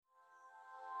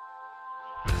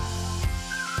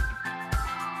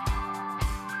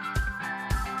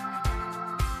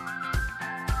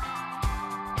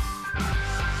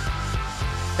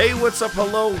Hey, what's up?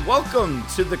 Hello. Welcome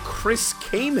to the Chris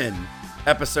Kaman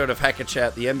episode of Hack a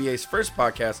Chat, the NBA's first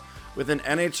podcast with an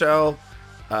NHL,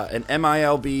 an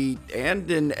MILB, and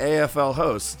an AFL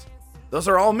host. Those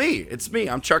are all me. It's me.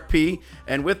 I'm Chuck P.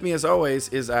 And with me, as always,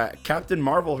 is Captain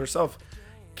Marvel herself,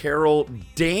 Carol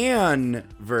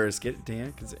Danvers. Get it,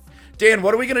 Dan? Dan,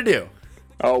 what are we going to do?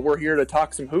 Oh, we're here to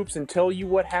talk some hoops and tell you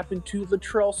what happened to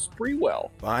Latrell Sprewell.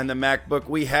 Behind the MacBook,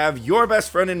 we have your best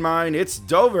friend in mind. It's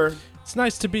Dover. It's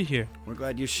nice to be here. We're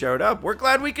glad you showed up. We're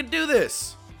glad we could do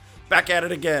this. Back at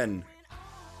it again.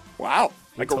 Wow,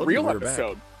 like a real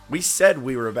episode. We said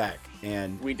we were back,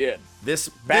 and we did. This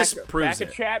proves back it.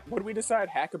 A chat. What did we decide?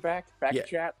 Hack a back a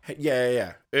chat.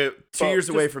 Yeah. 2 years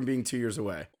away from being 2 years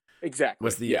away. Exactly.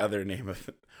 Was the other name of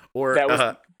it, or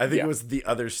I think it was the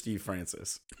other Steve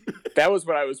Francis. That was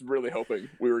what I was really hoping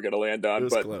we were going to land on. It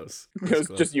was but close. It was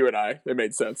just you and I. It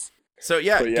made sense. So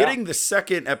getting the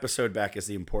second episode back is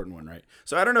the important one, right?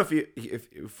 So I don't know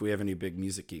if we have any big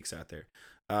music geeks out there.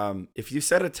 If you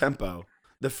set a tempo,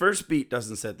 the first beat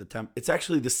doesn't set the tempo. It's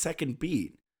actually the second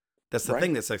beat. That's the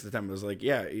thing that sets the tempo. It's like,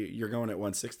 yeah, you're going at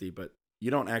 160, but you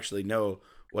don't actually know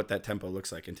what that tempo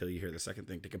looks like until you hear the second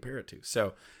thing to compare it to.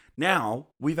 So now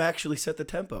we've actually set the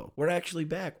tempo. We're actually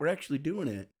back. We're actually doing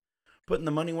it. Putting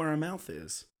the money where our mouth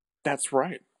is. That's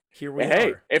right. Here we are.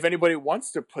 Hey, if anybody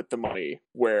wants to put the money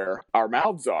where our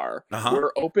mouths are,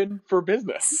 we're open for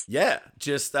business. Yeah,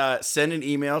 just send an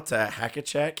email to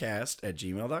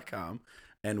hackachatcast@gmail.com,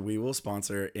 and we will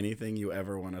sponsor anything you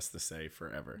ever want us to say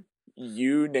forever.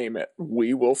 You name it,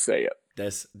 we will say it.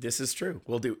 This is true.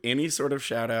 We'll do any sort of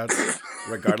shout outs,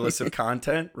 regardless of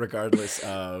content, regardless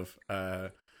of,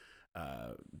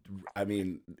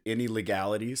 any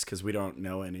legalities, because we don't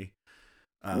know any.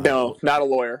 No, not a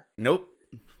lawyer. Nope.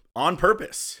 On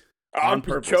purpose. On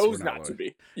purpose. Chose not to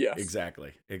be. Yes.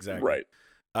 Exactly. Right.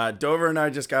 Dover and I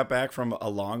just got back from a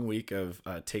long week of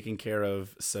taking care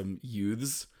of some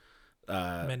youths.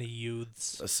 Many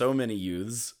youths. So many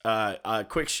youths. A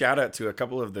quick shout out to a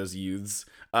couple of those youths.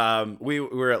 We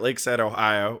were at Lakeside,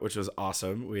 Ohio, which was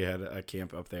awesome. We had a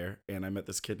camp up there, and I met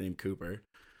this kid named Cooper,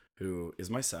 who is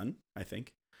my son, I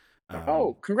think.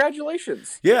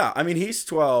 Congratulations. Yeah, I mean, he's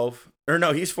 12. Or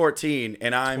no, he's 14,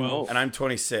 and I'm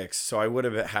 26, so I would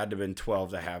have had to have been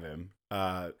 12 to have him.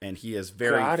 And he has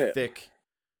very thick,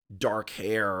 dark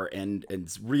hair and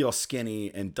real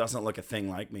skinny and doesn't look a thing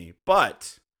like me.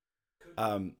 But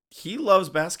he loves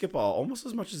basketball almost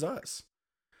as much as us.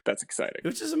 That's exciting.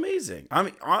 Which is amazing. I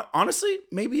mean, honestly,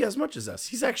 maybe as much as us.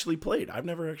 He's actually played. I've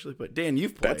never actually played. Dan,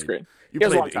 you've played. That's great. You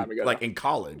played a long time ago, like in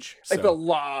college. Like a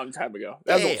long time ago.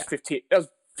 That was 15. That was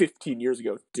 15 years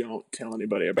ago. Don't tell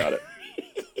anybody about it.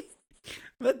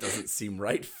 That doesn't seem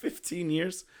right. 15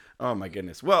 years. Oh my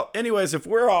goodness. Well, anyways, if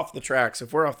we're off the tracks,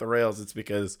 if we're off the rails, it's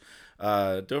because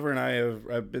Dover and I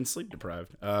have been sleep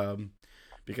deprived.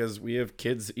 Because we have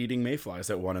kids eating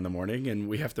mayflies at 1 a.m, and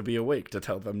we have to be awake to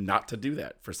tell them not to do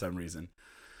that for some reason.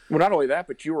 Well, not only that,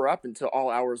 but you were up until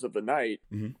all hours of the night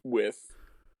with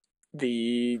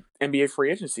the NBA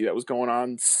free agency that was going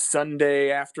on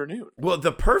Sunday afternoon. Well,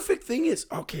 the perfect thing is,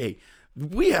 okay,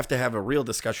 we have to have a real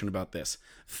discussion about this.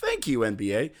 Thank you,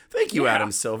 NBA. Thank you,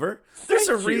 Adam Silver. There's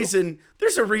a reason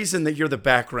that you're the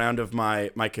background of my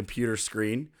computer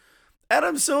screen.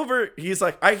 Adam Silver, he's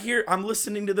like, I'm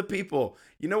listening to the people.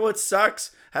 You know what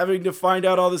sucks? Having to find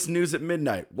out all this news at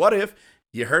midnight. What if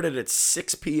you heard it at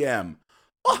 6 p.m.?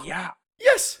 Oh, yeah.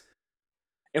 Yes.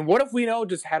 And what if we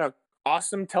just had an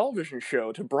awesome television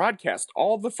show to broadcast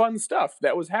all the fun stuff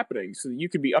that was happening so that you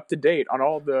could be up to date on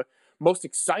all the most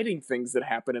exciting things that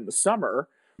happen in the summer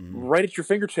right at your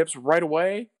fingertips right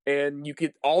away, and you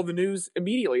get all the news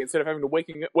immediately instead of having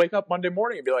to wake up Monday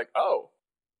morning and be like, oh,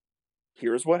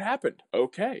 here's what happened.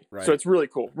 Okay. Right. So it's really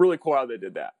cool. Really cool how they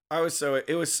did that.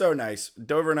 It was so nice.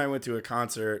 Dover and I went to a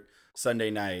concert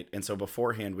Sunday night, and so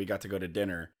beforehand we got to go to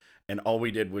dinner, and all we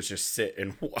did was just sit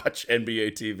and watch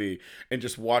NBA TV and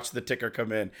just watch the ticker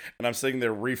come in. And I'm sitting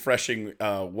there refreshing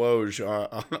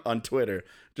Woj on Twitter,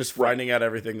 just finding out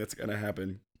everything that's going to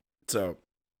happen. So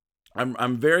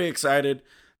I'm very excited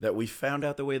that we found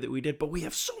out the way that we did, but we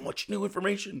have so much new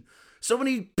information. So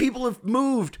many people have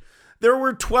moved. There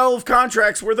were 12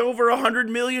 contracts worth over $100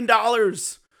 million.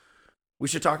 We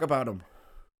should talk about them.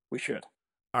 We should.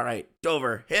 All right,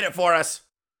 Dover, hit it for us.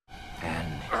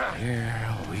 And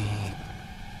here we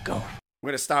go.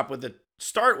 We're going to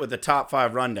start with the top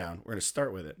 5 rundown. We're going to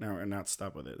start with it. No, and not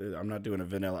stop with it. I'm not doing a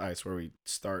Vanilla Ice where we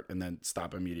start and then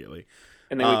stop immediately.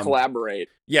 And then we collaborate.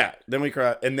 Yeah,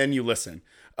 and then you listen.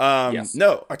 Yes.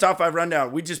 No, our top 5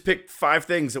 rundown. We just picked 5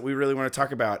 things that we really want to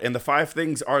talk about. And the 5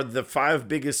 things are the 5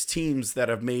 biggest teams that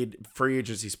have made free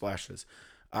agency splashes.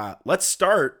 Let's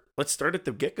start at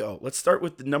the get-go. Let's start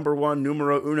with the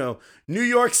numero uno, New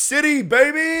York City,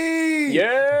 baby.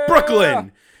 Yeah,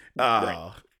 Brooklyn.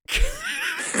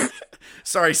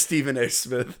 Sorry, Stephen A.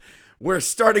 Smith. We're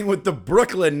starting with the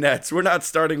Brooklyn Nets. We're not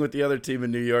starting with the other team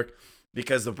in New York,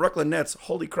 because the Brooklyn Nets,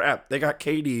 holy crap, they got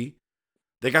KD,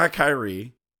 they got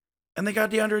Kyrie, and they got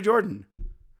DeAndre Jordan.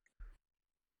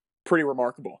 Pretty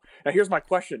remarkable. Now, here's my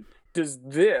question. Does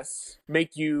this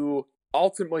make you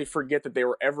ultimately forget that they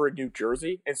were ever in New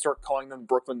Jersey and start calling them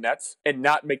Brooklyn Nets and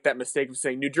not make that mistake of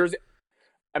saying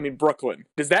Brooklyn?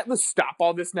 Does that stop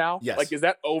all this now? Yes. Like, is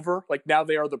that over? Like, now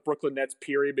they are the Brooklyn Nets,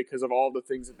 period, because of all the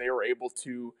things that they were able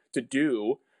to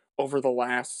do over the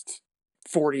last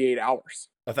 48 hours.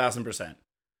 1,000%.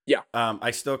 Yeah.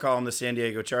 I still call them the San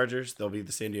Diego Chargers. They'll be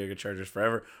the San Diego Chargers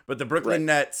forever. But the Brooklyn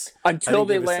Nets, until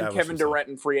they land Kevin Durant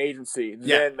in free agency,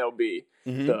 then they'll be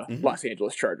the Los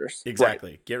Angeles Chargers.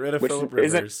 Exactly. Right. Get rid of Phillip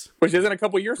Rivers. Which isn't a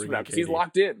couple years from now, because he's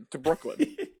locked in to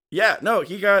Brooklyn. Yeah, no,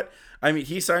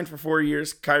 he signed for 4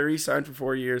 years. Kyrie signed for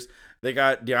 4 years. They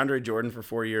got DeAndre Jordan for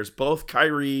 4 years. Both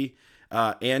Kyrie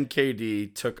and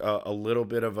KD took a little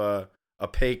bit of a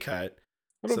pay cut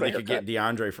so they could get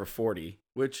DeAndre for 40,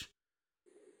 which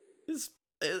is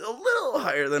a little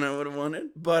higher than I would have wanted.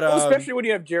 But especially when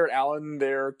you have Jarrett Allen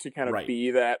there to kind of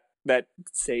be that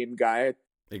same guy.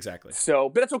 Exactly. So,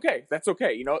 but that's okay. That's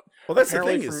okay. You know. Well, that's the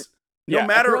thing is, no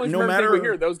matter we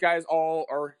hear, those guys all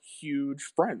are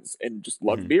huge friends and just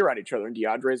love to be around each other. And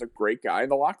DeAndre is a great guy in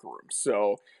the locker room.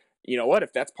 So, you know what?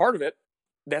 If that's part of it,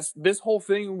 this whole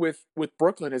thing with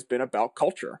Brooklyn has been about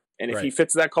culture. And if he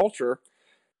fits that culture,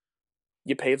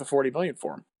 you pay the $40 million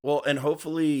for him. Well, and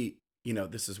hopefully, you know,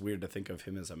 this is weird to think of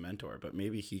him as a mentor, but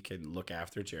maybe he can look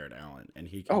after Jarrett Allen and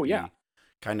he can be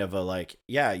kind of a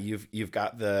you've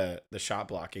got the shot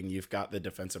blocking, you've got the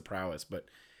defensive prowess, but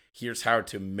here's how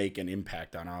to make an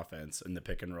impact on offense in the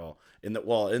pick and roll, in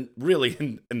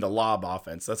the lob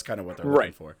offense. That's kind of what they're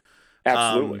looking for.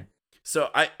 Absolutely. So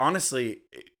I honestly,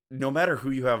 no matter who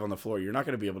you have on the floor, you're not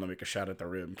going to be able to make a shot at the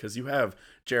rim because you have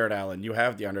Jarrett Allen, you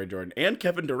have DeAndre Jordan, and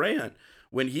Kevin Durant.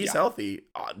 When he's healthy,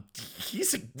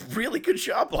 he's a really good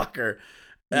shot blocker.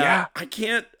 It's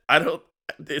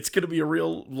going to be a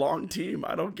real long team.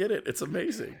 I don't get it. It's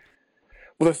amazing.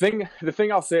 Well, the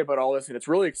thing I'll say about all this, and it's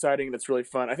really exciting and it's really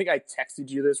fun. I think I texted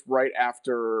you this right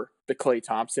after the Klay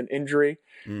Thompson injury.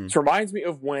 It reminds me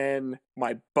of when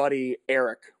my buddy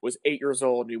Eric was 8 years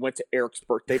old and we went to Eric's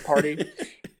birthday party.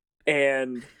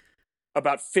 And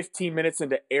about 15 minutes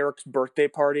into Eric's birthday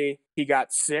party, he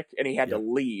got sick and he had to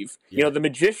leave. Yep. You know, the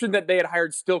magician that they had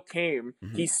hired still came.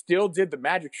 He still did the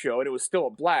magic show and it was still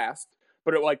a blast.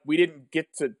 But we didn't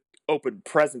get to open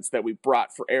presents that we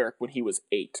brought for Eric when he was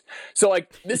 8. So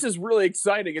this is really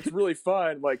exciting. It's really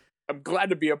fun. I'm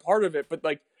glad to be a part of it. But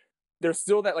there's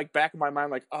still that back of my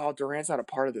mind, oh, Durant's not a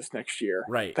part of this next year.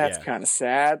 Right. That's kind of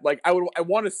sad. I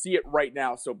want to see it right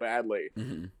now so badly.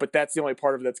 But that's the only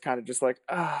part of it that's kind of just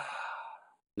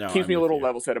keeps me a little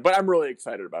level-setted, but I'm really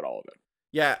excited about all of it.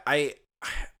 Yeah,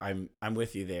 I'm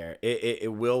with you there.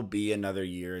 It will be another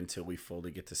year until we fully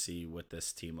get to see what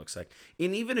this team looks like.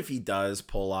 And even if he does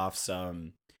pull off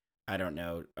some, I don't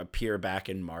know, appear back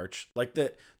in March,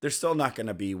 they're still not going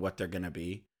to be what they're going to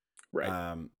be.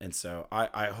 Right. And so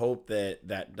I hope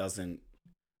that doesn't.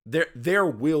 There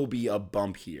will be a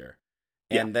bump here,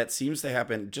 and that seems to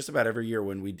happen just about every year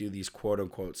when we do these quote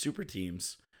unquote super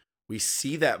teams. We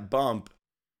see that bump.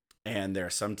 And there are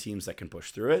some teams that can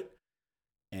push through it,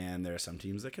 and there are some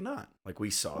teams that cannot. We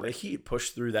saw the Heat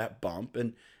push through that bump,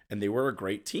 and they were a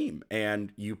great team.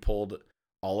 And you pulled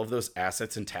all of those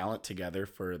assets and talent together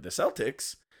for the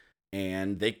Celtics,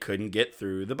 and they couldn't get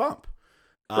through the bump.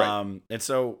 Right. And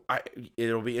so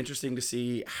it'll be interesting to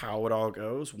see how it all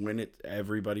goes when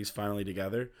everybody's finally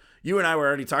together. You and I were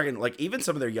already talking, even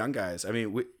some of their young guys. I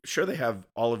mean, sure, they have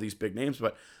all of these big names,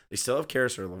 but they still have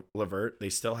Karis LeVert. They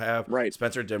still have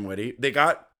Spencer Dinwiddie. They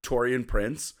got Taurean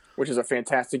Prince, which is a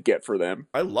fantastic get for them.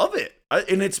 I love it,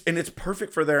 and it's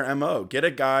perfect for their MO. Get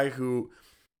a guy who,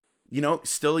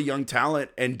 still a young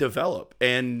talent and develop.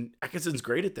 And Atkinson's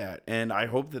great at that, and I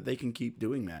hope that they can keep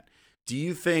doing that. Do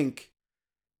you think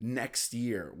next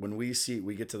year, when we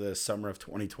get to the summer of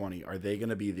 2020, are they going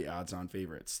to be the odds-on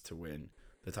favorites to win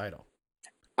the title?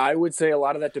 I would say a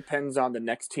lot of that depends on the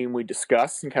next team we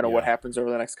discuss and kind of what happens over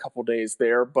the next couple days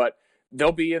there. But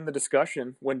they'll be in the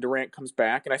discussion when Durant comes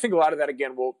back. And I think a lot of that,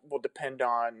 again, will depend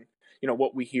on,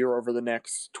 what we hear over the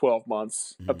next 12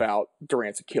 months about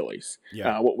Durant's Achilles,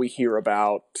 what we hear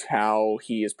about how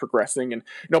he is progressing. And,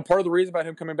 part of the reason about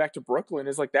him coming back to Brooklyn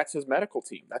is that's his medical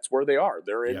team. That's where they are.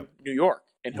 They're in New York,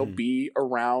 and he'll be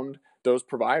around those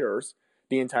providers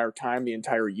the entire time, the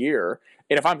entire year.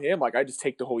 And if I'm him, like, I just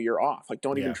take the whole year off. Like,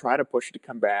 don't even try to push it to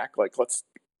come back. Like,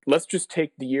 let's just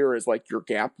take the year as like your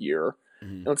gap year,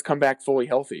 and let's come back fully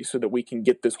healthy so that we can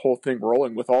get this whole thing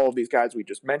rolling with all of these guys we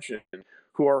just mentioned,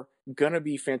 who are gonna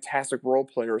be fantastic role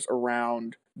players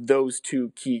around those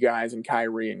two key guys in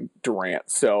Kyrie and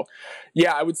Durant. So,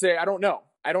 yeah, I would say I don't know.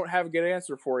 I don't have a good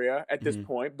answer for you at this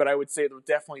point, but I would say they'll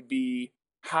definitely be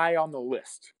high on the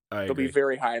list. They'll be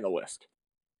very high on the list.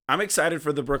 I'm excited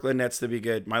for the Brooklyn Nets to be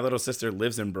good. My little sister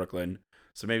lives in Brooklyn,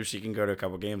 so maybe she can go to a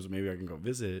couple games. Maybe I can go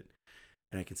visit,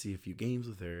 and I can see a few games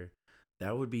with her.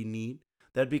 That would be neat.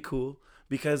 That'd be cool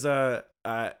because the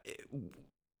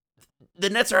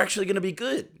Nets are actually going to be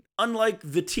good. Unlike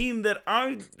the team that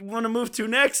I want to move to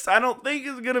next, I don't think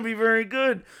is going to be very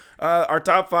good. Our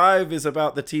top 5 is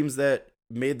about the teams that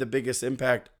made the biggest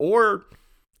impact or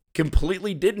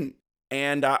completely didn't.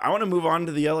 And I want to move on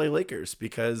to the LA Lakers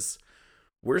because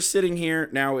we're sitting here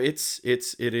now. It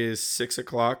is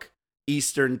 6:00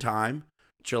 Eastern time,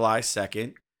 July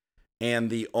 2nd, and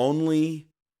the only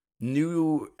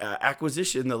new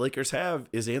acquisition the Lakers have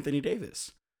is Anthony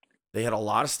Davis. They had a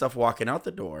lot of stuff walking out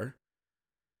the door.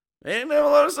 They didn't have a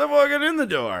lot of stuff walking in the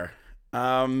door.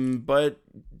 But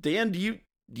Dan, do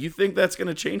you think that's going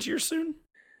to change here soon?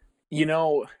 You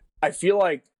know, I feel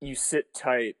like you sit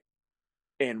tight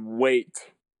and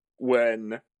wait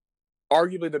when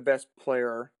arguably the best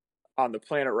player on the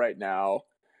planet right now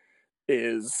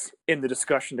is in the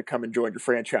discussion to come and join your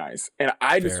franchise. And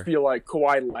I just feel like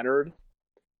Kawhi Leonard,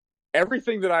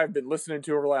 everything that I've been listening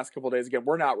to over the last couple of days, again,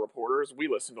 we're not reporters. We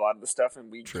listen to a lot of the stuff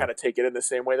and we kind of take it in the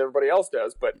same way that everybody else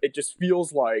does. But it just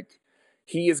feels like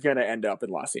he is going to end up in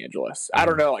Los Angeles. I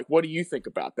don't know. Like, what do you think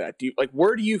about that?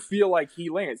 Where do you feel like he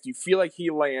lands? Do you feel like he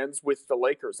lands with the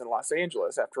Lakers in Los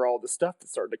Angeles after all the stuff that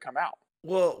started to come out?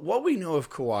 Well, what we know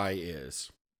of Kawhi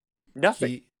is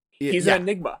nothing. He's an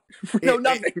enigma.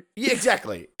 Nothing. Yeah,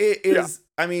 exactly. It is.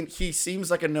 I mean, he seems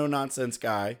like a no-nonsense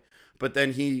guy, but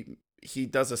then he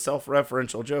does a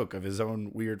self-referential joke of his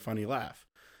own weird, funny laugh.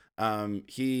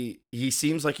 He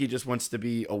seems like he just wants to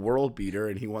be a world beater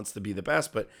and he wants to be the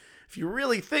best. But if you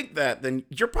really think that, then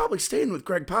you're probably staying with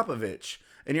Greg Popovich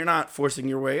and you're not forcing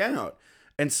your way out.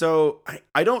 And so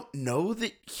I don't know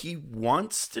that he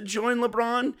wants to join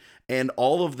LeBron and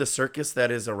all of the circus that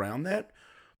is around that.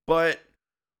 But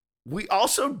we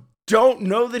also don't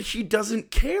know that he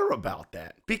doesn't care about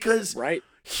that because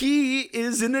he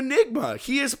is an enigma.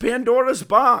 He is Pandora's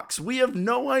box. We have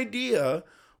no idea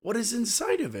what is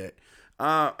inside of it.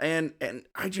 But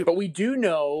we do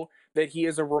know that he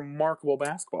is a remarkable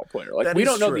basketball player. Like, we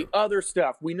don't know the other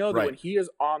stuff. We know that when he is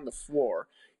on the floor,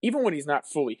 even when he's not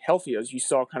fully healthy, as you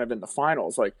saw kind of in the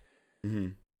finals, like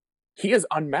he is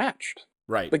unmatched.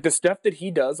 Right. Like the stuff that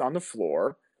he does on the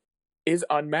floor is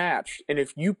unmatched. And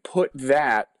if you put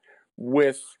that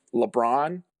with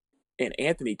LeBron and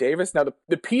Anthony Davis, now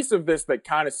the piece of this that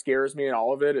kind of scares me in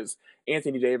all of it is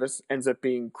Anthony Davis ends up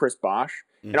being Chris Bosh.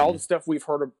 And all the stuff we've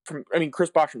heard from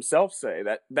Chris Bosh himself say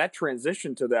that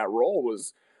transition to that role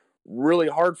was really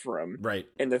hard for him. Right.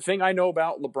 And the thing I know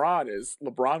about LeBron is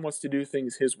LeBron wants to do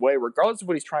things his way, regardless of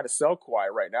what he's trying to sell Kawhi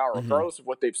right now, or regardless of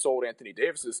what they've sold Anthony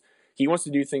Davis is, he wants to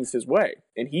do things his way.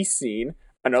 And he's seen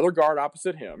another guard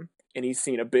opposite him, and he's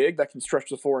seen a big that can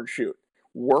stretch the floor and shoot.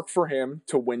 Work for him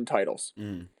to win titles.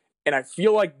 And I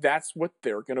feel like that's what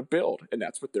they're going to build, and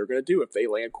that's what they're going to do if they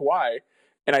land Kawhi.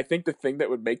 And I think the thing that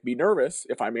would make me nervous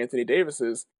if I'm Anthony Davis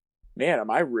is, man,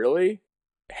 am I really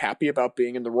happy about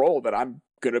being in the role that I'm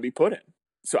going to be put in?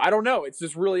 So I don't know. It's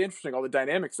just really interesting, all the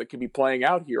dynamics that could be playing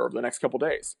out here over the next couple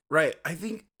days. Right. I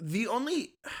think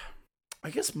I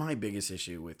guess my biggest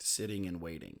issue with sitting and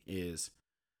waiting is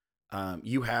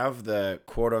you have the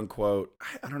quote unquote,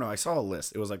 I don't know, I saw a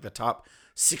list. It was like the top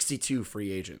 62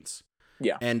 free agents.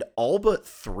 Yeah. And all but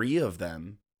 3 of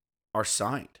them are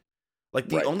signed. Like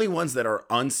the only ones that are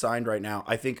unsigned right now,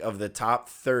 I think of the top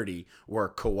 30 were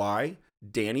Kawhi,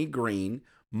 Danny Green,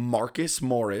 Marcus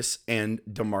Morris, and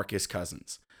DeMarcus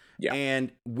Cousins. Yeah.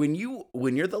 And when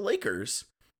you're the Lakers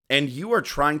and you are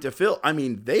trying to fill, I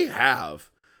mean, they have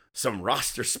some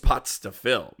roster spots to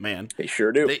fill, man. They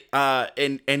sure do.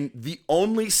 And the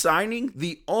only signing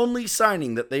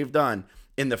that they've done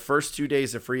in the first 2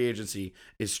 days of free agency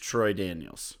is Troy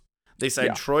Daniels. They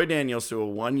signed Troy Daniels to a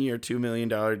 1-year, $2 million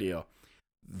deal.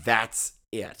 That's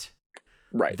it.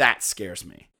 Right. That scares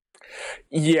me.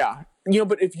 Yeah.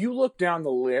 But if you look down the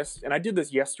list, and I did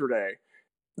this yesterday,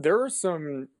 there are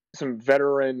some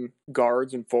veteran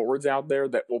guards and forwards out there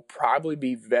that will probably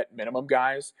be vet minimum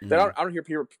guys that I don't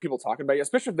hear people talking about,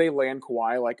 especially if they land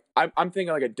Kawhi. Like I'm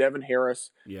thinking like a Devin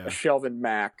Harris, a Shelvin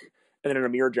Mack, and then an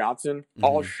Amir Johnson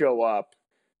all show up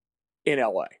in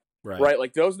LA. Right?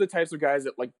 Like those are the types of guys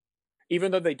that, like,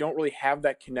 even though they don't really have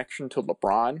that connection to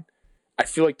LeBron, I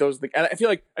feel like and I feel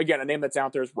like, again, a name that's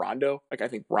out there is Rondo. Like, I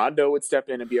think Rondo would step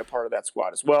in and be a part of that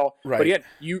squad as well. Right. But again,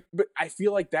 but I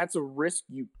feel like that's a risk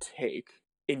you take,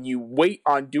 and you wait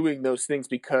on doing those things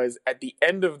because at the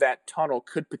end of that tunnel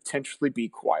could potentially be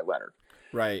Kawhi Leonard.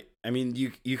 Right. I mean,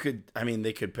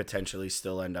 they could potentially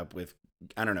still end up with,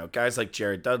 I don't know, guys like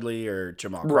Jared Dudley or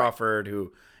Jamal Crawford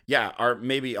who, are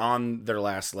maybe on their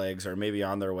last legs or maybe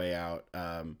on their way out.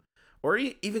 Or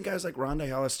even guys like Rondae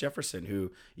Hollis Jefferson,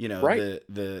 who,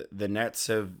 the Nets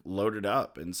have loaded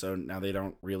up, and so now they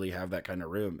don't really have that kind of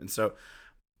room. And so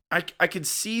I could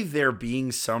see there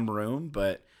being some room,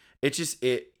 but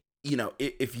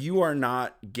if you are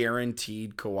not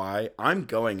guaranteed Kawhi, I'm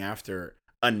going after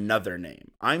another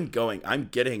name. I'm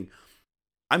getting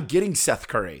Seth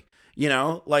Curry.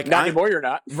 Like not anymore. You're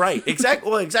not right.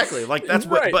 Exactly. Well, exactly. Like that's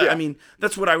what. Right, but I mean,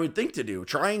 that's what I would think to do.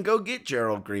 Try and go get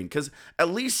Gerald Green, because at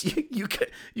least you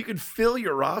could fill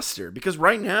your roster. Because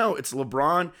right now it's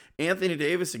LeBron, Anthony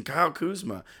Davis, and Kyle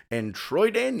Kuzma and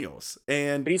Troy Daniels,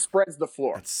 and he spreads the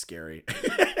floor. That's scary.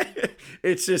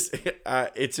 It's just.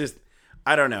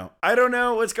 I don't know. I don't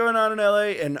know what's going on in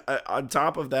LA, and on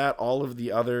top of that, all of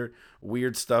the other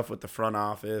weird stuff with the front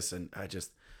office, and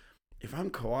if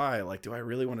I'm Kawhi, like, do I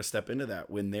really want to step into that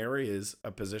when there is a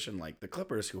position like the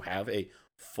Clippers who have a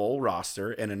full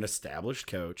roster and an established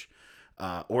coach,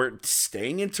 or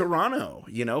staying in Toronto,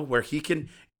 where he can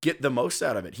get the most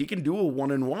out of it. He can do a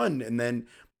 1-and-1 and then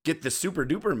get the super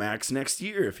duper max next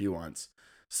year if he wants.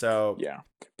 So yeah,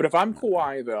 but if I'm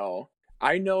Kawhi though,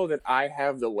 I know that I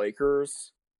have the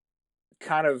Lakers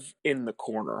kind of in the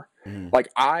corner. Like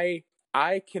I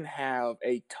can have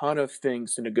a ton of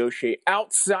things to negotiate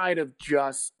outside of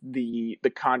just the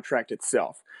contract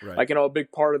itself. Right. Like, a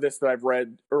big part of this that I've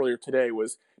read earlier today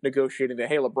was negotiating that,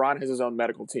 hey, LeBron has his own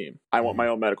medical team. I want my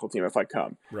own medical team if I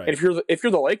come. Right. And if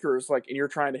you're the Lakers, like, and you're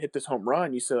trying to hit this home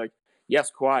run, you say, like,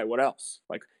 yes, Kawhi, what else?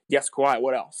 Like, yes, Kawhi,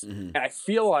 what else? And I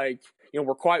feel like,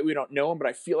 we're quiet, we don't know him, but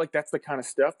I feel like that's the kind of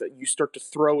stuff that you start to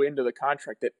throw into the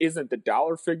contract that isn't the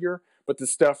dollar figure, but the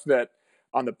stuff that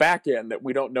on the back end that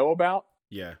we don't know about.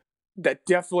 Yeah. That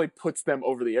definitely puts them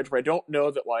over the edge. But I don't know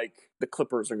that, like, the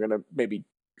Clippers are going to maybe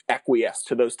acquiesce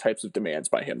to those types of demands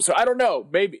by him. So I don't know.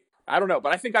 Maybe. I don't know.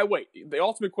 But I think I wait. The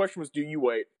ultimate question was, do you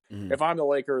wait? If I'm the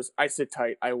Lakers, I sit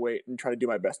tight, I wait, and try to do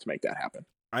my best to make that happen.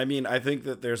 I mean, I think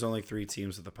that there's only 3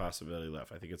 teams with the possibility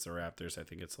left. I think it's the Raptors, I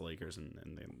think it's the Lakers,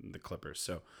 and the Clippers.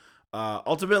 So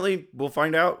ultimately, we'll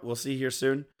find out. We'll see here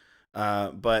soon.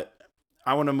 But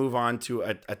I want to move on to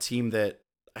a team that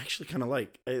I actually kind of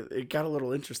like. It got a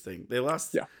little interesting. They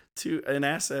lost to an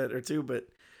asset or two, but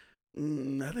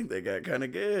I think they got kind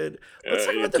of good. Let's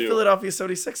talk about the Philadelphia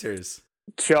 76ers.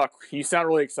 Chuck, you sound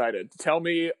really excited. Tell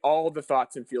me all the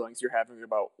thoughts and feelings you're having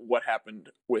about what happened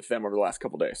with them over the last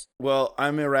couple of days. Well,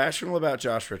 I'm irrational about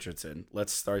Josh Richardson.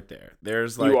 Let's start there.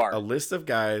 There's like a list of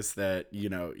guys that,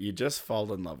 you just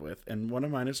fall in love with, and one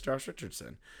of mine is Josh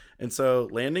Richardson. And so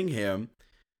landing him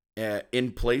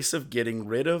in place of getting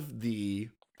rid of the,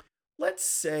 let's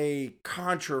say,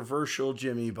 controversial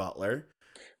Jimmy Butler,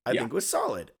 I think was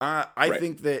solid. I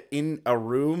think that in a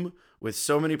room with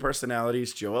so many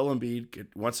personalities, Joel Embiid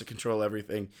wants to control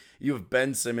everything. You have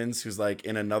Ben Simmons, who's like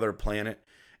in another planet.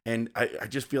 And I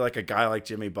just feel like a guy like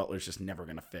Jimmy Butler is just never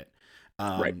going to fit.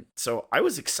 So I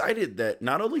was excited that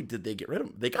not only did they get rid of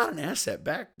him, they got an asset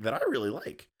back that I really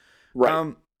like.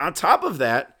 Right. On top of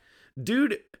that,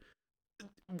 dude,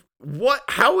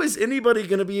 how is anybody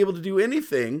going to be able to do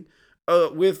anything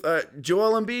with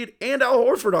Joel Embiid and Al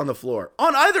Horford on the floor?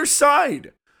 On either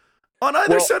side. On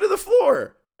either side of the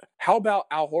floor. How about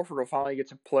Al Horford will finally get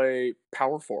to play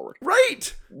power forward?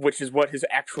 Right. Which is what his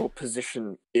actual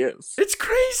position is. It's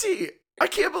crazy. I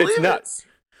can't believe it's nuts.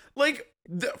 It. Like,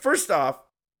 first off,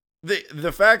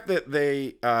 the fact that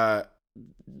they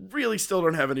really still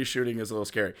don't have any shooting is a little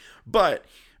scary. But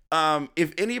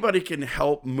if anybody can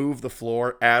help move the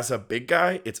floor as a big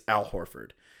guy, it's Al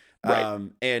Horford. Right.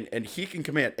 And he can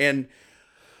command. And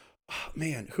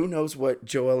man, who knows what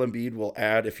Joel Embiid will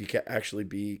add if he can actually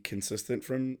be consistent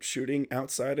from shooting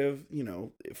outside of,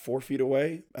 4 feet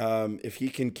away. If he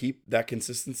can keep that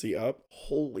consistency up,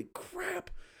 holy crap.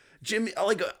 Jimmy,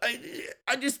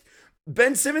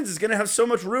 Ben Simmons is going to have so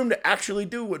much room to actually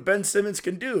do what Ben Simmons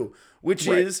can do, which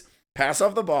is pass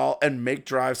off the ball and make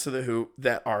drives to the hoop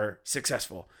that are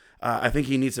successful. I think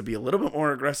he needs to be a little bit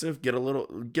more aggressive, get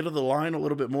to the line a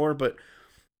little bit more, but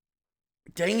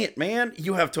dang it, man.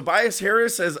 You have Tobias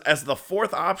Harris as the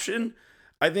 4th option.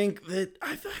 I think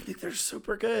they're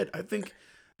super good. I think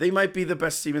They might be the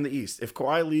best team in the East. If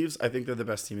Kawhi leaves, I think they're the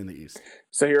best team in the East.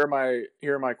 So here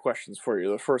are my questions for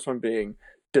you. The first one being,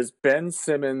 does Ben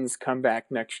Simmons come back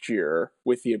next year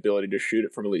with the ability to shoot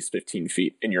it from at least 15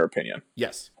 feet, in your opinion?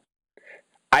 Yes.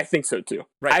 I think so too.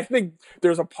 Right. I think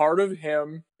there's a part of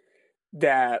him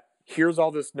that hears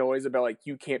all this noise about like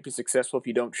you can't be successful if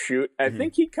you don't shoot. I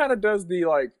think he kind of does the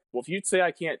like, well, if you'd say I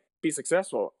can't be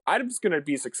successful, I'm just going to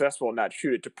be successful and not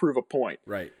shoot it to prove a point.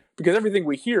 Right. Because everything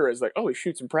we hear is like, oh, he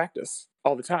shoots in practice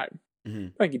all the time.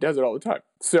 I think he does it all the time.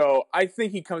 So I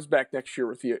think he comes back next year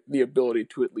with the ability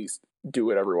to at least do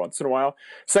it every once in a while.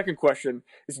 Second question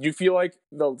is, do you feel like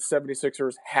the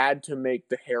 76ers had to make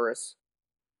the Harris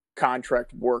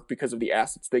contract work because of the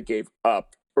assets they gave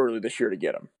up early this year to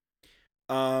get him?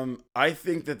 I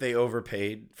think that they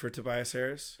overpaid for Tobias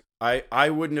Harris. I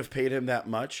wouldn't have paid him that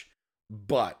much,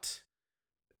 but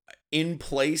in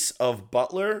place of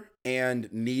Butler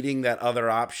and needing that other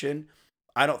option,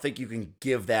 I don't think you can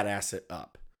give that asset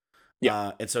up.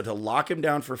 Yeah. And so to lock him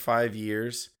down for 5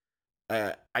 years,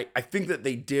 I think that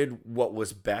they did what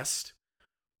was best,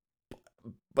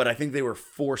 but I think they were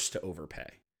forced to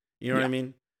overpay. You know what I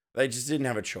mean? They just didn't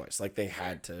have a choice. Like they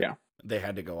had to. Yeah. They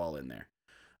had to go all in there.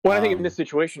 Well, I think in this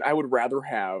situation, I would rather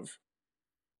have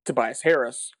Tobias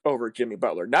Harris over Jimmy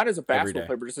Butler, not as a basketball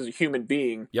player, but just as a human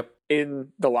being. In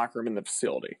the locker room in the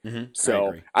facility.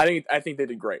 So I think they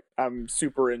did great. I'm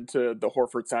super into the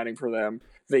Horford signing for them.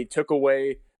 They took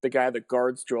away the guy that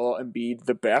guards Joel Embiid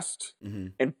the best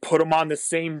and put him on the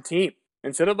same team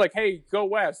instead of like, hey, go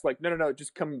West. Like, no,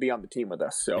 just come and be on the team with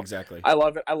us. So exactly, I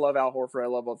love it. I love Al Horford. I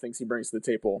love all the things he brings to the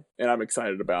table, and I'm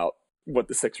excited about what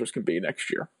the Sixers can be next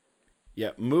year.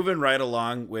 Yeah, moving right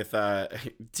along with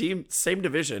team same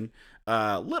division,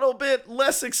 little bit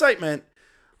less excitement.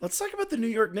 Let's talk about the New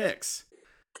York Knicks.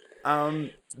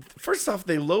 First off,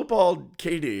 they lowballed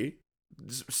KD,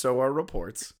 so are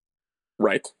reports.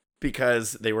 Right.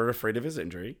 Because they were afraid of his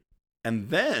injury. And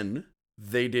then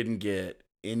they didn't get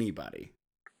anybody.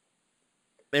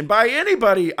 And by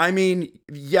anybody, I mean,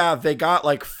 yeah, they got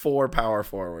like 4 power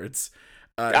forwards.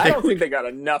 I don't think they got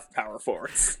enough power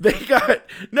forwards.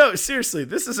 No, seriously,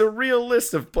 this is a real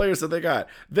list of players that they got.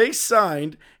 They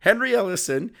signed Henry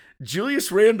Ellison,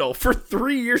 Julius Randle for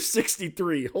 3 years,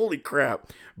 63. Holy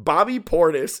crap. Bobby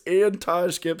Portis and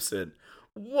Taj Gibson.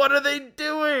 What are they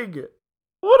doing?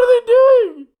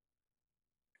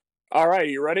 All right,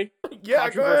 you ready? Yeah,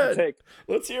 go ahead. Take.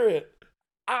 Let's hear it.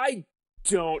 I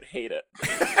don't hate it.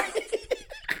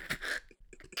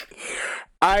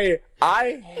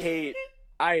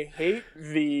 I hate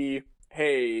the,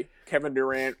 hey, Kevin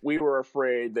Durant, we were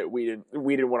afraid that we didn't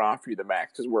want to offer you the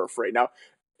max because we're afraid. Now,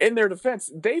 in their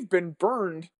defense, they've been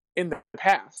burned in the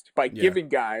past by giving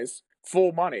guys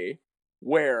full money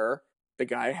where the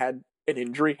guy had an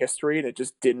injury history and it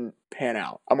just didn't pan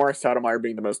out. Amar'e Stoudemire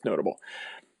being the most notable.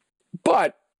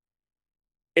 But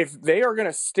if they are going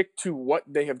to stick to what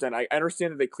they have done, I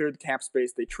understand that they cleared the cap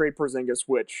space. They trade Porzingis,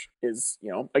 which is,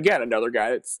 again, another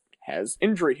guy that has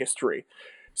injury history.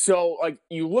 So, like,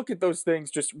 you look at those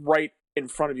things just right in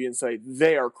front of you and say,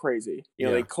 they are crazy.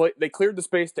 They cleared the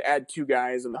space to add 2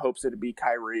 guys in the hopes that it'd be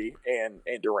Kyrie and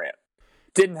Durant.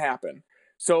 Didn't happen.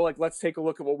 So, like, let's take a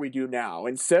look at what we do now.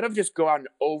 Instead of just go out and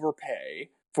overpay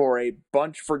for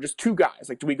just 2 guys,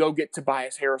 like, do we go get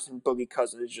Tobias Harris and Boogie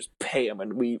Cousins, just pay them,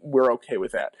 and we're okay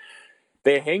with that.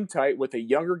 They hang tight with a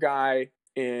younger guy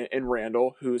in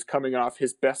Randall, who's coming off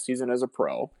his best season as a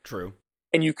pro. True.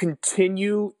 And you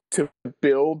continue to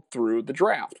build through the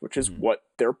draft, which is what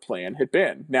their plan had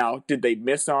been. Now, did they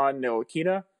miss on Noah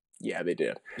Akina? Yeah, they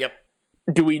did. Yep.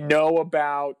 Do we know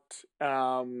about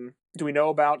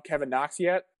Kevin Knox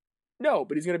yet? No,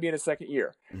 but he's going to be in his second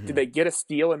year. Did they get a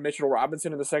steal in Mitchell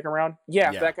Robinson in the second round?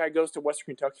 Yeah, if that guy goes to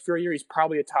Western Kentucky for a year, he's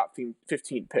probably a top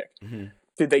 15 pick.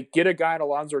 Did they get a guy in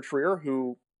Alonzo Trier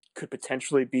who could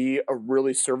potentially be a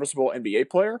really serviceable NBA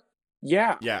player?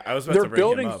 Yeah. Yeah, I was about they're to bring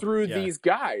building him up. through these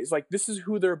guys. Like, this is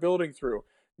who they're building through.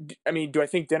 I mean, do I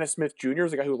think Dennis Smith Jr.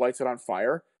 is a guy who lights it on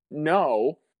fire?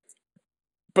 No.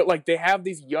 But, like, they have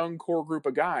these young core group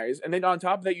of guys. And then on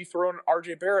top of that, you throw in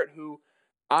RJ Barrett, who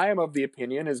I am of the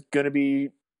opinion is going to be,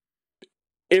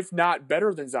 if not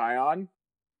better than Zion,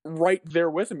 right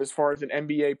there with him as far as an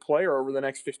NBA player over the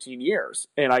next 15 years.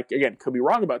 And I, again, could be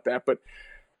wrong about that. But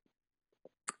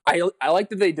I like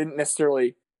that they didn't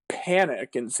necessarily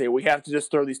panic and say we have to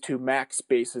just throw these 2 max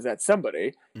spaces at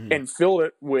somebody and fill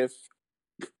it with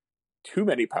too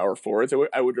many power forwards.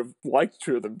 I would have liked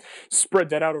to have them spread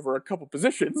that out over a couple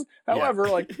positions. However,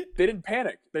 like, they didn't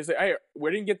panic. They say, hey,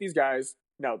 we didn't get these guys.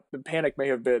 Now, the panic may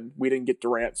have been we didn't get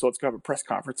Durant, so let's go have a press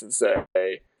conference and say,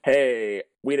 hey,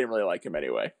 we didn't really like him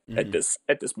anyway at this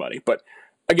money. But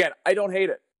Again, I don't hate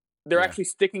it. They're Yeah. actually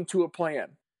sticking to a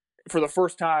plan for the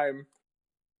first time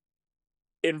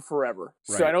in forever.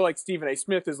 So Right. I know like Stephen A.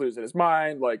 Smith is losing his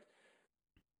mind. Like,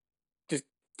 just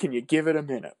can you give it a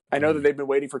minute? I know that they've been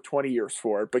waiting for 20 years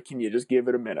for it, but can you just give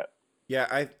it a minute?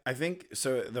 Yeah, I think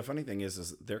so. The funny thing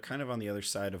is they're kind of on the other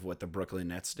side of what the Brooklyn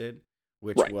Nets did,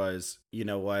 which Right. was, you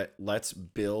know what, let's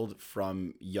build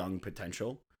from young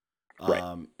potential,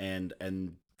 Right.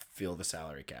 and fill the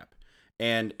salary cap.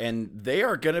 And they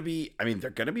are gonna be, I mean, they're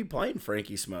gonna be playing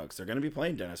Frankie Smokes. They're gonna be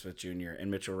playing Dennis Smith Jr.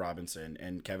 and Mitchell Robinson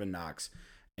and Kevin Knox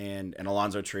and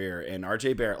Alonzo Trier and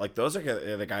RJ Barrett. Like, those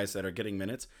are the guys that are getting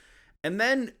minutes. And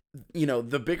then, you know,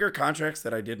 the bigger contracts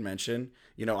that I did mention,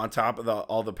 you know, on top of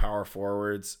all the power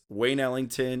forwards, Wayne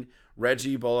Ellington,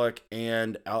 Reggie Bullock,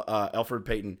 and Elfrid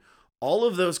Payton, all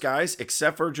of those guys,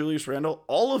 except for Julius Randle,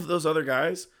 all of those other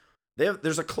guys,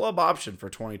 there's a club option for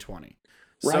 2020.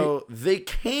 Right. So they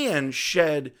can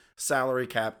shed salary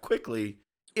cap quickly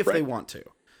if they want to.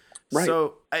 Right.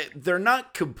 So they're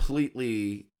not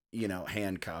completely, you know,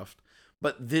 handcuffed.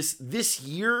 But this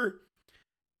year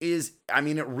is, I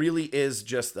mean, it really is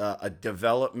just a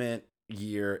development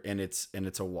year, and it's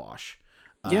a wash.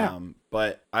 Yeah.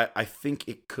 But I think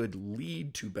it could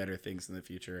lead to better things in the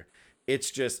future. It's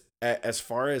just, as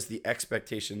far as the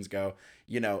expectations go,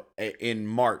 you know, in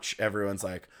March, everyone's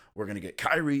like, we're gonna get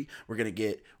Kyrie, we're gonna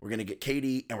get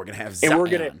KD, and we're gonna have Zion.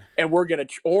 We're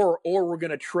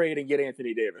gonna trade and get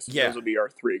Anthony Davis. Yeah. Those will be our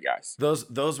three guys.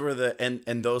 Those were the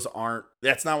and those aren't,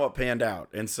 that's not what panned out.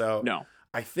 And so No.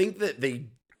 I think they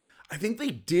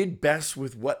did best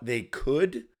with what they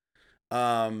could,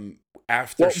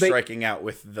 after striking out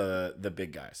with the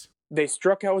big guys. They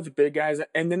struck out with the big guys,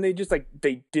 and then they just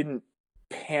they didn't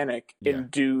panic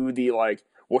and do the like,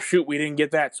 well, shoot, we didn't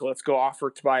get that, so let's go offer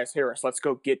Tobias Harris. Let's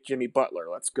go get Jimmy Butler.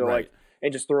 Let's go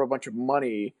and just throw a bunch of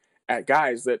money at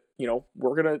guys that, you know,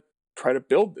 we're gonna try to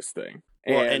build this thing.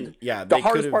 And the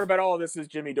hardest part about all of this is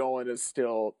Jimmy Dolan is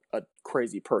still a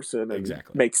crazy person and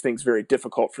makes things very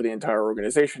difficult for the entire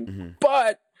organization. Mm-hmm.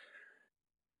 But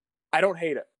I don't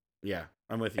hate it. Yeah,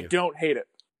 I'm with you. I don't hate it.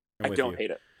 I don't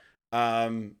hate it.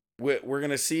 We're going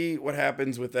to see what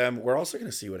happens with them. We're also going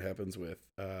to see what happens with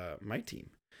my team,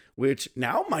 which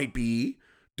now might be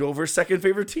Dover's second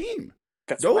favorite team.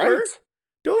 That's Dover, right.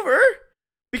 Dover,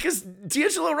 because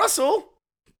D'Angelo Russell,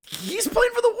 he's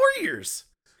playing for the Warriors.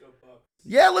 Let's go Bucks.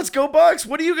 Yeah, let's go Bucks.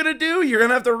 What are you going to do? You're going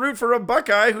to have to root for a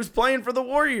Buckeye who's playing for the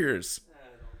Warriors. I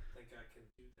don't think I can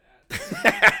do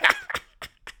that.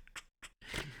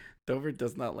 Dover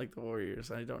does not like the Warriors.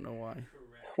 I don't know why.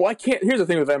 Well, I can't. Here's the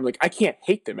thing with them: like, I can't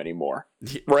hate them anymore,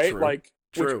 right? True. Like,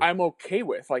 True. which I'm okay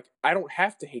with. Like, I don't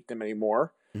have to hate them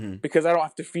anymore because I don't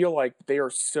have to feel like they are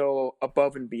so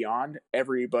above and beyond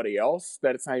everybody else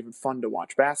that it's not even fun to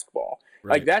watch basketball.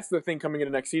 Right. Like, that's the thing coming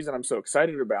into next season. I'm so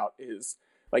excited about is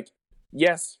like,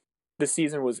 yes, the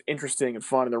season was interesting and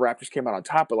fun, and the Raptors came out on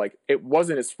top, but like, it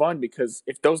wasn't as fun because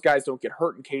if those guys don't get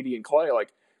hurt, and KD and Clay,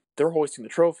 like, they're hoisting the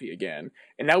trophy again.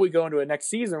 And now we go into a next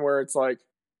season where it's like,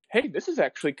 hey, this is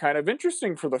actually kind of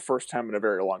interesting for the first time in a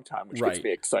very long time, which gets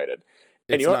me excited.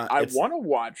 And I want to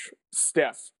watch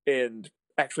Steph and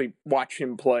actually watch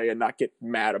him play and not get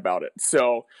mad about it.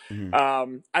 So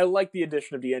I like the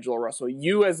addition of D'Angelo Russell.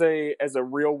 You as a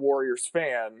real Warriors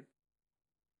fan,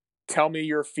 tell me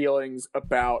your feelings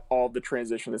about all the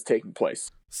transition that's taking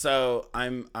place. So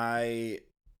I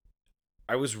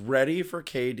was ready for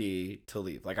KD to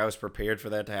leave. Like, I was prepared for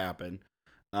that to happen.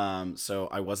 So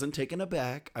I wasn't taken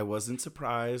aback. I wasn't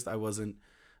surprised. I wasn't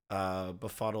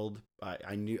befuddled.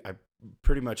 I knew,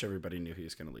 pretty much everybody knew he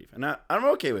was going to leave. And I'm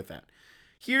okay with that.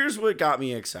 Here's what got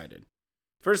me excited.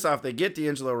 First off, they get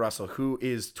D'Angelo Russell, who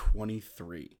is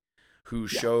 23, who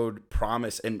showed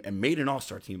promise and made an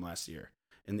all-star team last year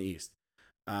in the East.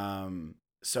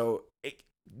 So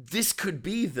this could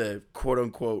be the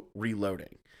quote-unquote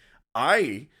reloading.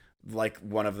 I like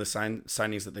one of the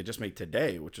signings that they just made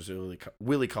today, which is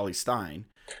Willie Cauley-Stein.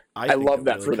 I love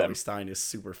that for them. Cauley-Stein is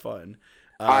super fun.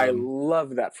 I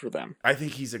love that for them. I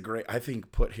think he's I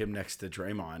think put him next to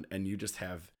Draymond and you just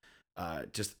have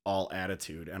just all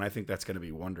attitude. And I think that's going to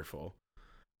be wonderful.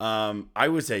 I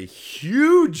was a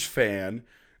huge fan.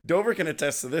 Dover can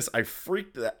attest to this. I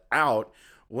freaked out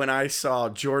when I saw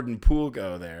Jordan Poole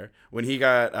go there, when he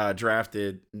got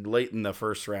drafted late in the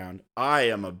first round. I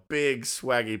am a big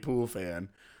Swaggy Poole fan.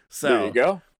 So there you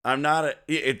go. I'm not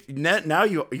now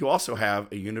you also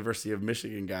have a University of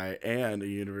Michigan guy and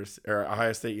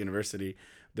Ohio State University.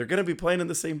 They're going to be playing in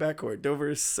the same backcourt. Dover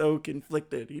is so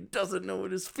conflicted. He doesn't know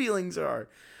what his feelings are.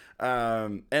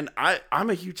 And I'm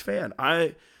a huge fan.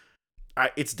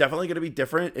 It's definitely going to be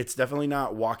different. It's definitely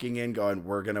not walking in going,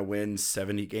 we're going to win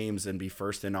 70 games and be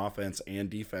first in offense and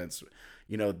defense.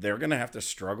 They're going to have to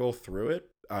struggle through it,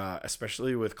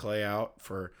 especially with Clay out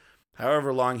for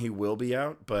however long he will be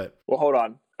out. But well, hold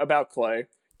on about Clay.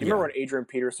 Do you Yeah. remember when Adrian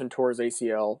Peterson tore his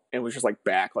ACL and was just like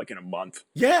back like in a month?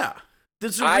 yeah,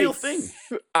 this is a real thing.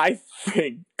 I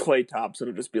think Clay Thompson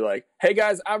will just be like, "Hey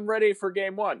guys, I'm ready for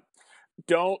game 1.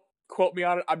 Don't quote me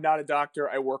on it. I'm not a doctor.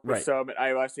 I work with Right. some, and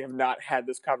I obviously have not had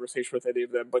this conversation with any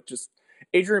of them. But just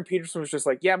Adrian Peterson was just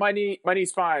like, "Yeah, my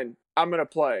knee's fine. I'm gonna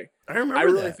play." I remember I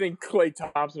really that. think Clay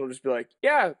Thompson will just be like,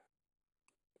 "Yeah,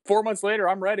 4 months later,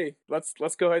 I'm ready. Let's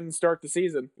go ahead and start the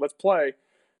season. Let's play."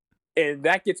 And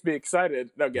that gets me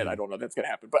excited. Now, again, I don't know if that's gonna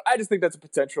happen, but I just think that's a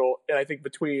potential. And I think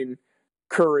between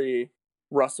Curry,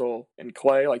 Russell, and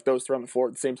Clay, like those three on the floor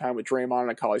at the same time with Draymond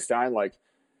and Cauley Stein, like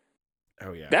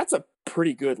Oh, yeah. that's a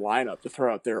pretty good lineup to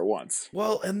throw out there at once.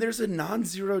 Well, and there's a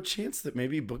non-zero chance that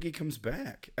maybe Boogie comes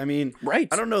back. I mean, Right.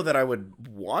 I don't know that I would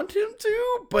want him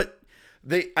to, but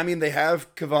they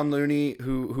have Kevon Looney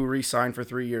who re-signed for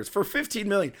 3 years for $15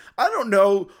 million. I don't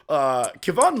know.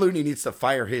 Kevon Looney needs to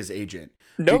fire his agent.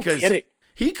 No because kidding.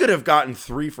 He could have gotten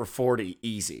 3 for $40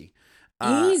 easy.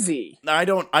 Easy. I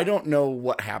don't know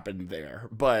what happened there,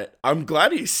 but I'm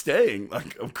glad he's staying.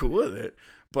 Like, I'm cool with it.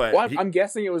 But Well, I'm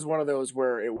guessing it was one of those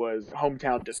where it was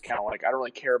hometown discount. Like, I don't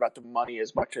really care about the money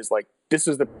as much as, like, this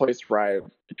is the place where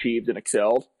I've achieved and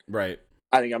excelled. right.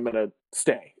 I think I'm going to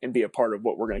stay and be a part of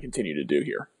what we're going to continue to do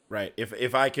here. Right.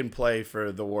 If I can play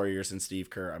for the Warriors and Steve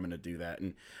Kerr, I'm going to do that.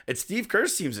 And Steve Kerr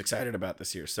seems excited about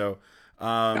this year. So,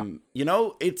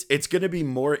 it's going to be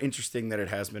more interesting than it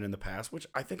has been in the past, which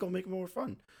I think will make it more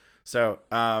fun. So,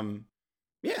 I'm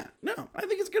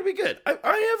looking good. I'm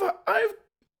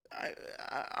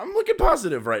looking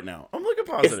positive right now. I'm looking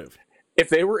positive. If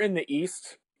they were in the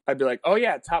East, I'd be like, oh,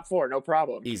 yeah, top 4, no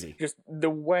problem. Easy. Just the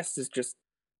West is just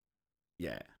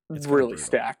Yeah. It's kinda really brutal.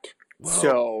 stacked. Well,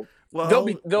 So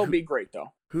they'll be great,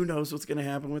 though. Who knows what's going to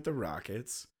happen with the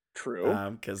Rockets?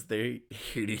 True. Because they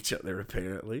hate each other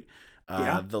apparently.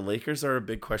 Yeah. The Lakers are a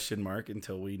big question mark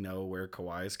until we know where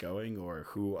Kawhi is going or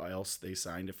who else they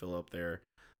signed to fill up their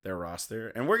roster.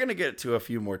 And we're gonna get to a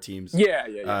few more teams. Yeah.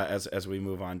 As we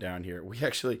move on down here,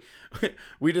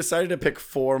 we decided to pick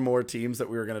 4 more teams that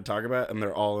we were going to talk about, and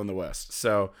they're all in the West.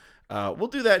 So we'll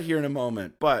do that here in a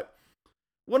moment. But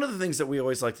one of the things that we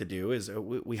always like to do is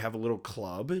we have a little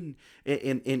club, and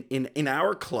in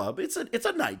our club, it's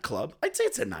a nightclub. I'd say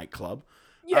it's a nightclub.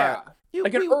 Yeah.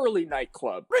 Like an early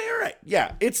nightclub. Right.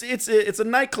 Yeah, it's a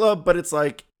nightclub, but it's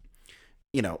like,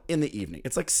 in the evening.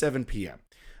 It's like 7 p.m.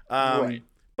 Right.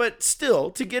 But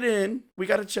still, to get in, we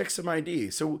got to check some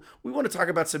ID. So we want to talk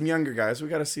about some younger guys. We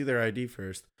got to see their ID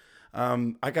first.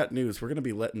 I got news. We're going to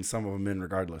be letting some of them in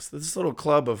regardless. This little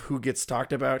club of who gets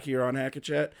talked about here on Hack It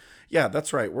Chat. Yeah,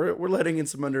 that's right. We're letting in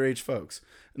some underage folks.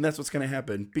 And that's what's going to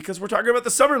happen because we're talking about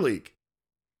the Summer League.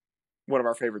 One of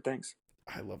our favorite things.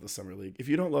 I love the Summer League. If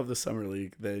you don't love the Summer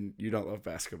League, then you don't love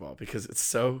basketball because it's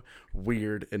so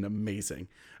weird and amazing.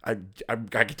 I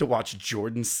get to watch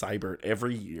Jordan Seibert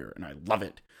every year, and I love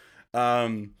it.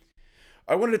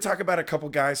 I wanted to talk about a couple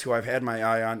guys who I've had my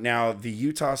eye on. Now, the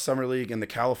Utah Summer League and the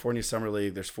California Summer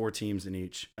League, there's 4 teams in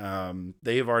each.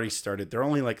 They have already started. They're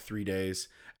only like 3 days.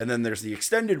 And then there's the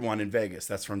extended one in Vegas.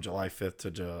 That's from July 5th to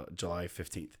July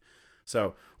 15th.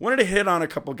 So wanted to hit on a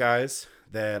couple guys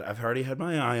that I've already had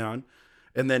my eye on.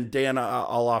 And then, Dan,